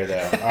see Okay. here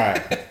though. All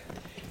right,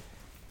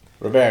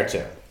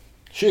 Roberto,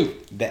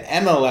 Shoot. the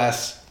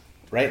MLS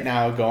right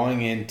now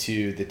going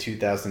into the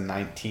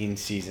 2019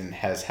 season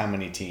has how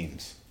many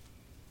teams?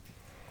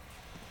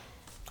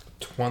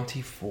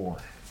 24.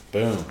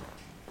 Boom.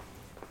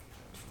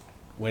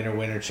 Winner,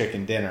 winner,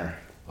 chicken dinner.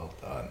 Well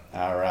done.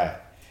 All right.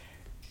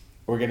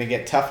 We're going to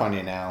get tough on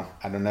you now.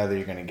 I don't know that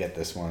you're going to get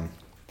this one.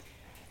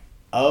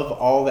 Of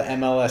all the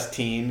MLS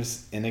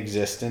teams in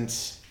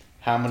existence,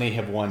 how many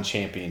have won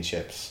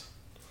championships?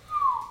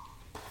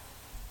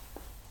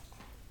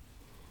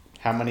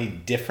 How many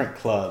different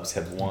clubs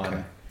have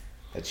won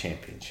a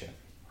championship?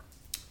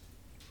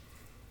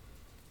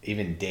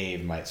 Even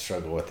Dave might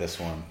struggle with this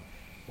one.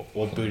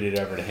 We'll boot it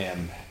over to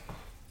him.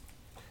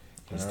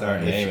 You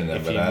start naming them,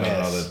 if but you I don't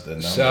know miss. the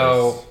numbers.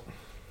 So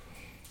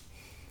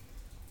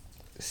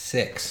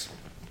 6.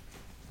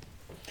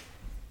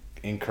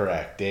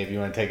 Incorrect. Dave, you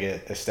want to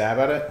take a stab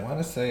at it? I want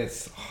to say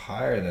it's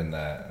higher than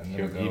that. I'm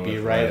gonna go You'd be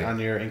with, right like, on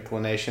your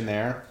inclination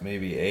there.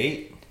 maybe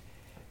 8.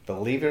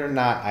 Believe it or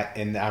not,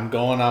 and I'm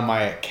going on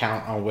my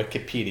account on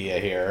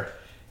Wikipedia here.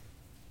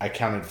 I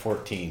counted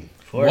 14.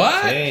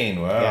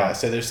 14. Wow. Yeah,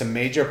 so there's some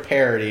major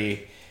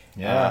parity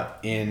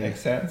in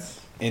Makes sense.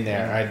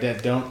 there. All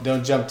right,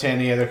 don't jump to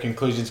any other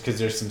conclusions because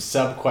there's some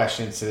sub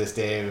questions to this,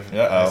 Dave.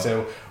 Uh-oh.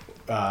 So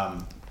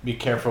be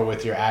careful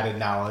with your added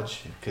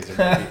knowledge because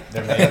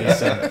there may be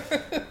some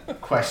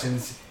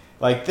questions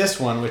like this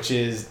one, which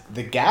is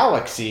the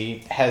Galaxy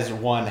has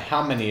won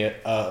how many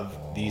of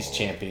these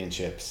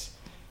championships?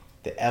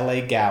 The LA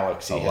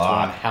Galaxy has lot.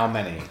 won how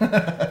many?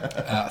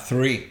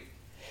 3.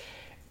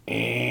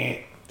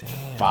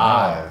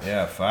 5.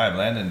 Yeah, 5.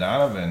 Landon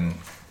Donovan.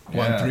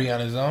 Won 3 on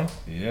his own.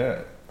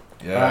 Yeah.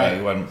 Yeah, Right.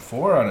 he won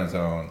 4 on his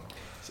own.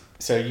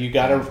 So you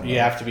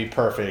have to be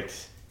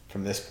perfect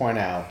from this point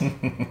out,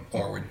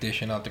 Or we're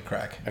dishing out the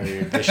crack. or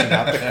you're dishing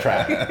out the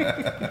crap.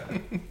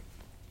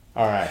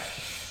 All right,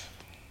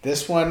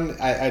 this one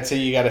I'd say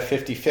you got a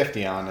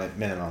 50-50 on at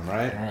minimum,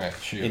 right? All right,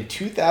 shoot. In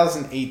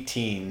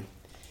 2018,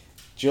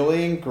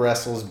 Julian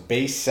Gressel's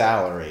base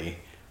salary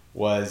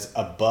was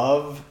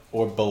above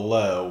or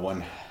below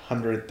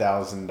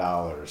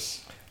 $100,000.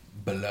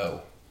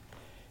 Below.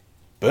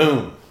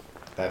 Boom.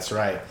 That's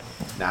right.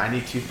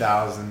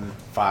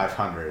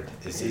 $92,500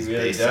 is He his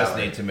really base does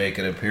salary. need to make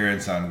an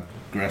appearance on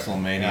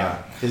Gresselmania.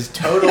 Yeah. His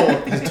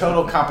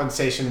total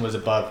compensation was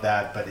above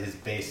that, but his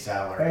base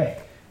salary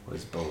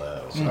was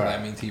below. So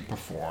that means he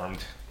performed.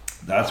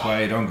 That's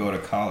why you don't go to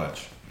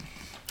college.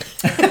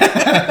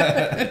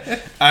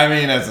 I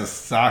mean, as a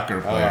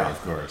soccer player, yeah.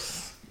 of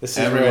course. This is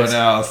where Everyone it's-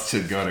 else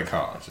should go to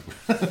college.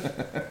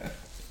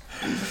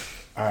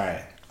 All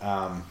right.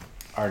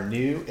 Our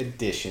new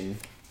addition,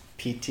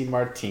 P.T.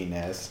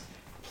 Martinez,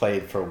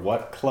 played for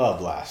what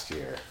club last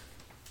year?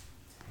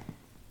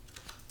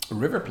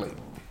 River Plate.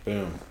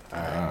 Boom. All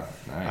right. Ah,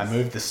 nice. I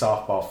moved the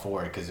softball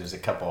forward because there's a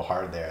couple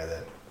hard there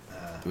that.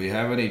 Do we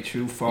have any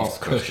true false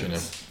He's cushioning.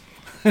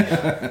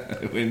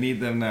 questions? We need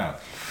them now.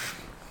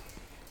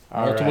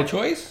 All Multiple right.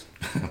 choice?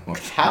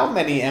 How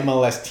many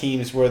MLS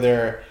teams were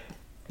there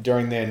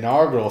during the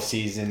inaugural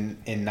season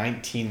in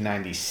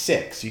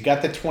 1996? You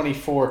got the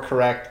 24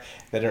 correct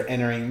that are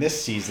entering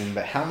this season,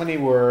 but how many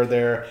were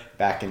there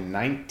back in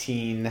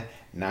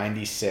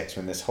 1996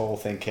 when this whole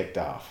thing kicked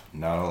off?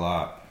 Not a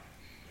lot.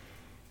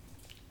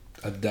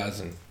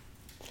 12.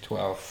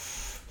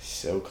 12.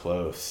 So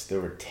close.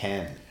 There were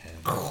 10.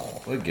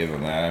 We'll give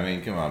them that. I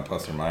mean, come on,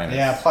 plus or minus.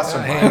 Yeah, plus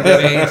or Hey,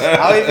 minus. base.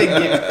 I'll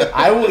even give.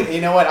 I will.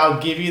 You know what? I'll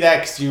give you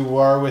that because you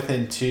were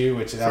within 2,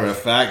 which that For a was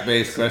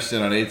fact-based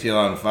question on ATL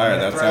on Fire, Yeah,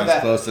 that throw sounds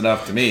that- close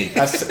enough to me.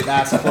 that's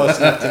close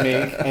enough to me.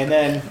 And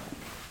then,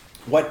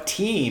 what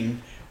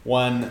team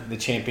won the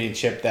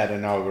championship that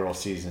inaugural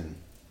season?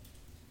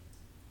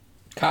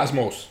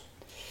 Cosmos.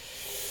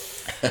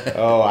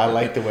 Oh, I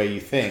like the way you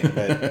think,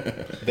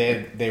 but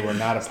they were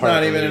not a part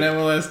Not of the even an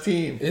league. MLS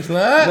team. It's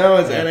not? No,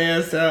 it's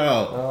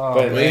NASL.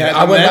 But We had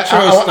I the would- Metro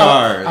I-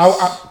 Stars.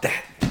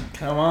 I-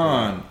 Come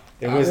on.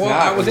 It was well,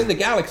 not. I was in the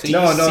Galaxy.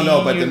 No,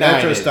 but the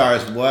Metro United.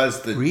 Stars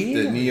was the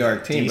Really? New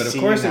York team. But of DC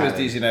course United.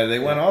 it was DC United. They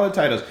won all the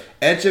titles.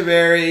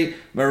 Echeverry,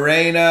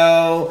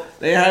 Moreno.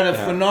 They had a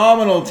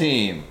phenomenal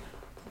team.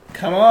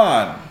 Come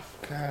on.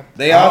 God.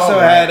 They also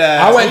had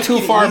I went Take too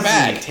it far easy.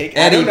 back.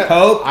 Eddie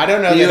Pope. I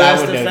don't know the that U.S.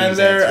 I would know these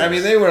defender. I answers.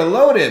 mean, they were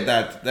loaded.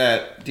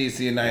 That DC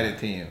United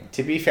team.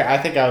 To be fair, I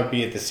think I would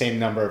be at the same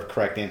number of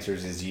correct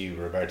answers as you,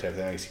 Roberto, if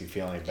that makes you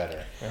feel any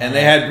better. And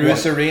they had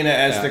Bruce Arena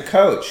as Yeah. the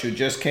coach, who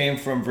just came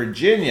from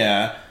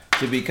Virginia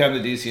to become the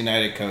DC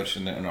United coach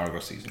in the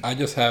inaugural season. I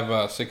just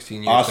have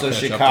 16 years. Also, to catch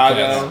up to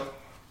Chicago. Cats.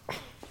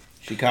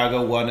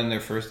 Chicago won in their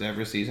first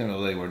ever season,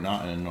 although they were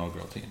not an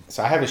inaugural team.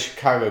 So I have a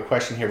Chicago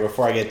question here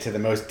before I get to the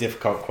most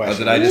difficult Oh, question.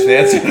 did I just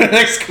answer the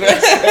next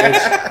question?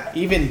 Which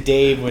even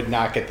Dave would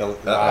not get the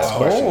last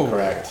question Oh.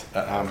 correct.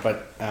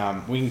 But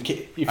we can.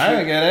 If I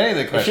didn't get any of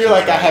the questions. If you're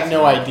like, I right, have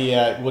no so-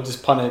 idea, we'll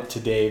just punt it to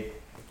Dave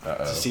Uh-oh.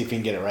 to see if he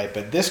can get it right.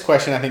 But this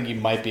question, I think you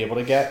might be able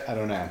to get. I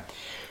don't know.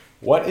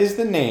 What is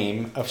the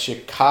name of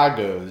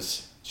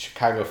Chicago's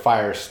Chicago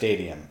Fire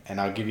Stadium? And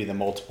I'll give you the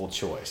multiple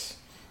choice: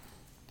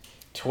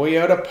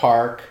 Toyota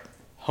Park,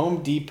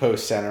 Home Depot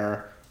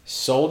Center,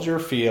 Soldier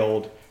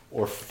Field,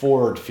 or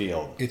Ford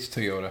Field. It's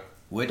Toyota.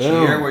 Which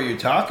Boom. year were you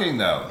talking,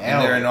 though? In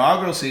Nailed their it.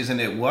 inaugural season,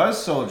 it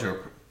was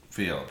Soldier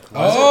Field.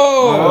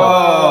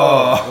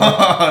 Oh.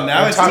 Oh,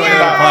 now We're it's talking Toyota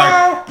about-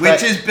 Park, which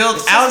but is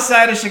built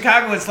outside of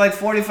Chicago. It's like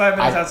 45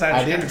 minutes outside of I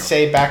Chicago. didn't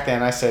say back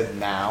then. I said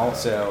now.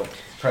 So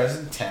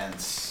present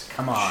tense.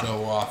 Come on.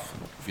 Show off.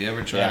 If you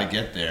ever try Yeah. to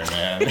get there,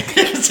 man,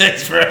 it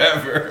takes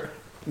forever.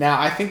 Now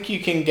I think you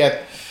can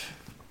get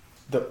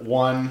the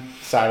one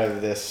side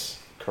of this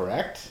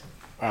correct.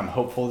 I'm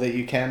hopeful that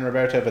you can,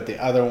 Roberto, but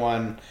the other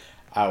one,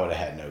 I would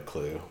have had no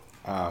clue.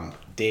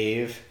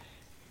 Dave,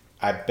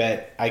 I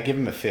bet I give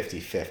him a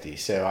 50-50.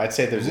 So I'd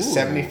say there's a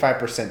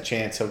 75%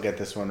 chance he'll get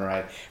this one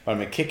right. But I'm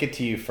going to kick it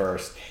to you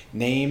first.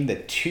 Name the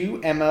two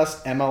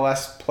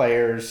MLS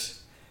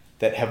players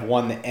that have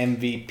won the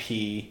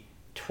MVP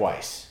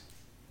twice.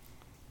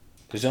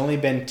 There's only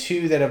been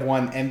two that have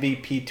won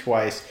MVP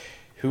twice.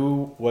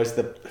 Who are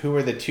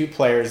the two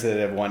players that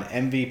have won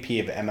MVP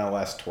of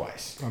MLS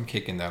twice? I'm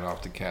kicking that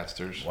off the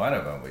Catsters. One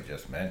of them we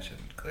just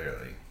mentioned,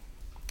 clearly.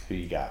 Who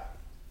you got?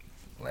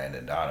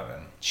 Landon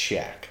Donovan.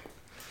 Check.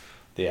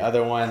 The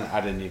other one, I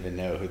didn't even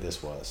know who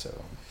this was.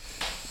 So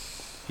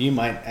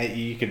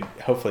you could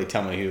hopefully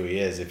tell me who he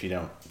is if you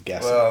don't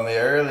guess Well, in the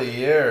early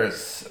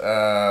years,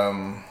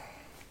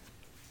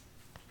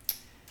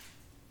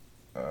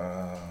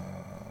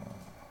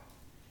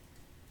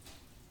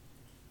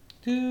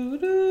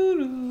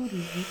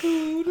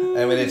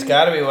 I mean, it's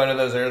got to be one of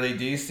those early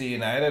DC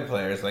United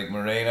players like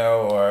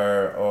Moreno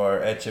or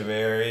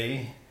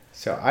Echeverry.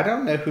 So I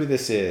don't know who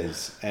this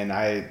is, and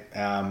I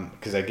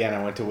because again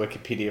I went to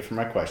Wikipedia for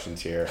my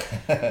questions here.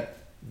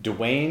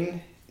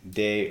 Dwayne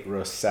De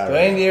Rosario.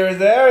 Dwayne De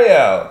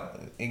Rosario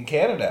in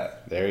Canada.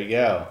 There you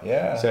go.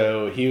 Yeah.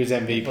 So he was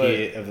MVP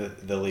played.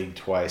 of the league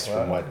twice,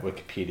 from Wow. what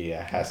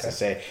Wikipedia has to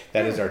say.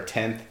 That is our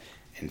 10th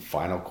and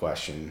final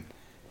question.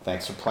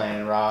 Thanks for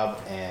playing, Rob,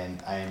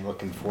 and I am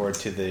looking forward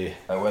to the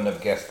I wouldn't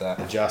have guessed that.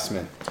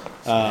 adjustment.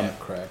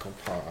 Crackle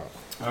pop.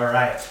 All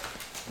right.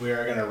 We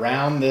are going to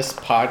round this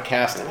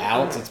podcast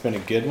out. It's been a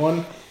good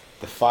one.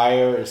 The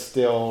fire is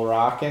still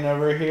rocking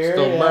over here.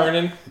 Still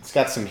burning. It's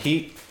got some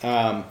heat.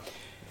 You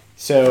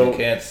So,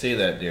 can't see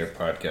that, dear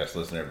podcast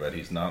listener, but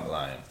he's not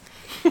lying.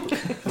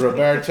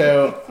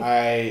 Roberto,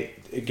 I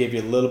gave you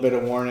a little bit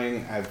of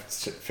warning. I've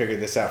figured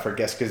this out for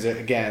guests because,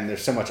 again,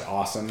 there's so much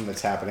awesome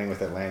that's happening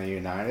with Atlanta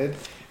United.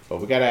 But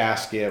we got to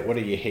ask you, what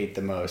do you hate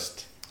the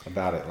most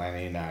about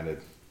Atlanta United?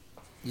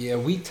 Yeah,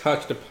 we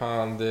touched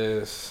upon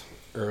this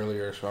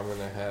earlier, so I'm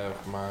gonna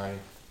have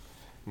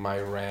my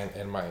rant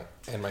and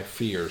my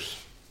fears.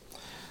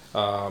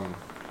 I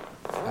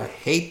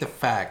hate the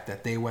fact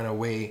that they went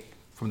away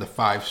from the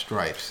 5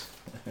 stripes.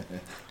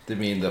 You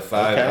mean the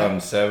 5 Okay.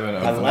 7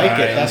 I like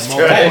it. That's Mul-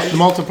 fresh.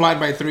 multiplied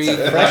by 3.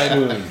 Fresh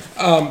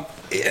wound.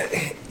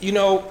 You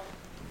know,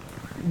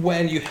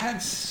 when you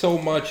had so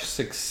much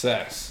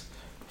success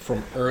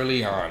from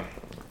early on,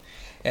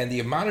 and the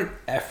amount of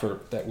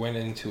effort that went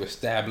into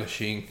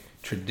establishing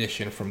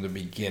tradition from the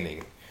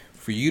beginning,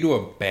 for you to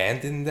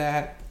abandon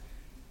that,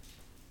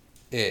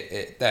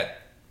 that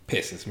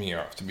pisses me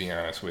off, to be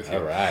honest with you.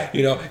 All right.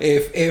 You know,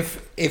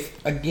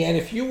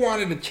 if you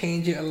wanted to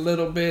change it a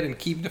little bit and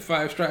keep the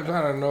 5 stripes,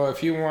 I don't know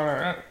if you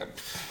want to.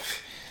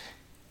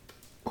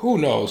 Who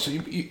knows?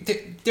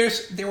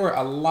 There were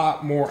a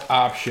lot more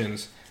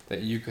options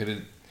that you could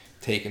have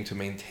taken to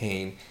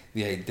maintain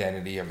the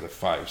identity of the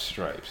 5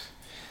 stripes.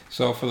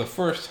 So for the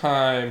first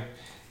time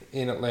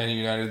in Atlanta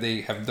United,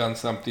 they have done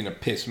something to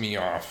piss me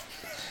off.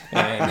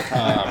 And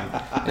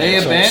They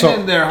and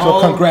abandoned their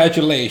whole- So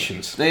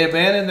congratulations. They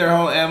abandoned their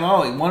whole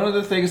MO. One of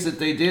the things that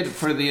they did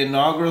for the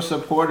inaugural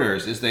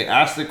supporters is they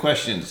asked the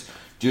questions.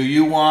 Do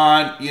you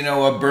want,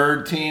 a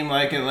bird team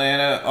like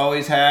Atlanta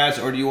always has,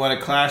 or do you want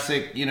a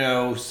classic,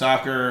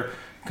 soccer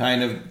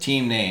kind of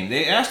team name?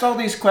 They asked all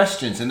these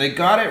questions, and they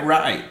got it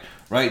right.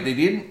 right? They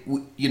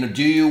didn't,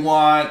 do you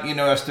want,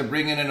 us to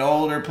bring in an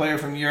older player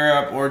from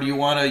Europe, or do you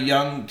want a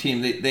young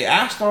team? They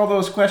asked all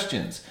those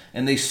questions,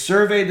 and they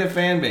surveyed the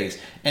fan base,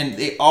 and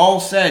they all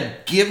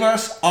said, give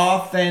us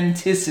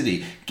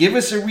authenticity. Give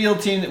us a real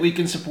team that we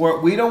can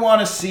support. We don't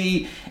want to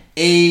see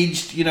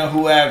aged,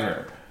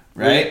 whoever,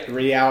 right?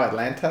 Real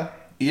Atlanta?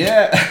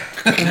 Yeah.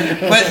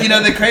 But,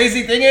 the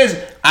crazy thing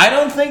is, I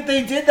don't think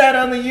they did that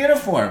on the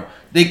uniform.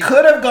 They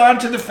could have gone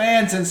to the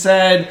fans and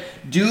said,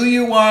 do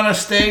you want to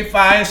stay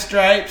 5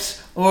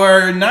 stripes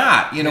or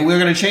not? We're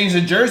going to change the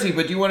jersey,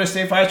 but do you want to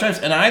stay 5 stripes?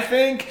 And I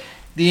think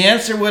the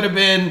answer would have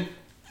been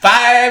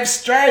 5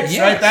 stripes,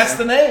 Yes. right? That's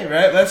the name,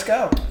 right? Let's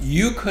go.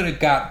 You could have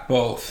got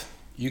both.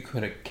 You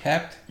could have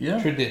kept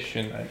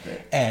tradition agree.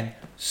 and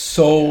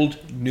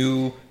sold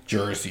new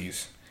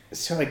jerseys.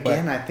 So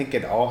again, I think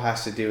it all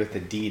has to do with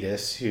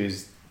Adidas,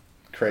 who's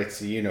creates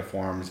the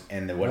uniforms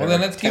and the whatever. Well,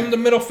 then let's give them the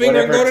middle finger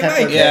and whatever go to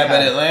template Nike. they Yeah,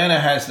 but have. Atlanta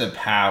has the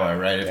power,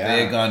 right? If Yeah.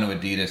 they had gone to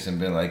Adidas and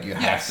been like, you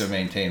have Yes. to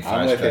maintain I'm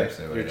 5 with stripes,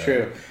 they it. would You're have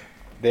true.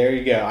 There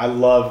you go. I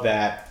love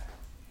that.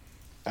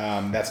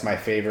 That's my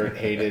favorite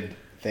hated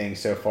thing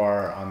so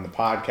far on the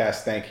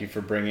podcast. Thank you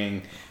for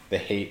bringing the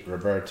hate,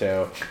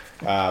 Roberto.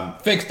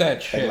 Fix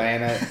that shit.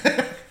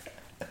 Atlanta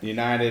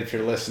United, if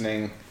you're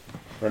listening,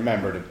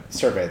 remember to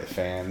survey the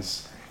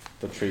fans.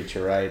 They'll treat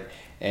you right.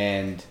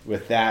 And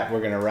with that, we're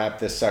going to wrap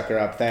this sucker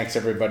up. Thanks,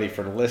 everybody,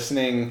 for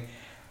listening.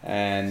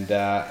 And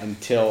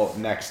until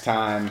next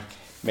time,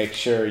 make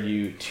sure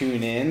you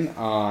tune in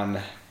on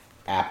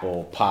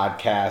Apple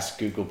Podcasts,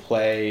 Google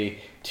Play,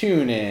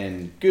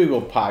 TuneIn,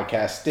 Google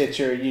Podcast,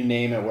 Stitcher, you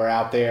name it, we're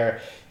out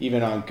there.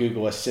 Even on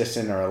Google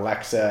Assistant or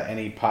Alexa,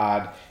 any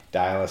pod,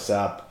 dial us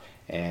up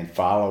and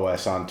follow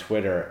us on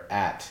Twitter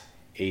at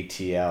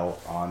ATL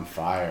on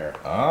fire.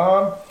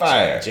 On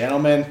fire.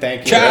 Gentlemen,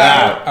 thank you. Ciao. We're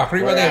out.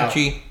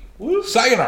 Arrivederci. Sayonara.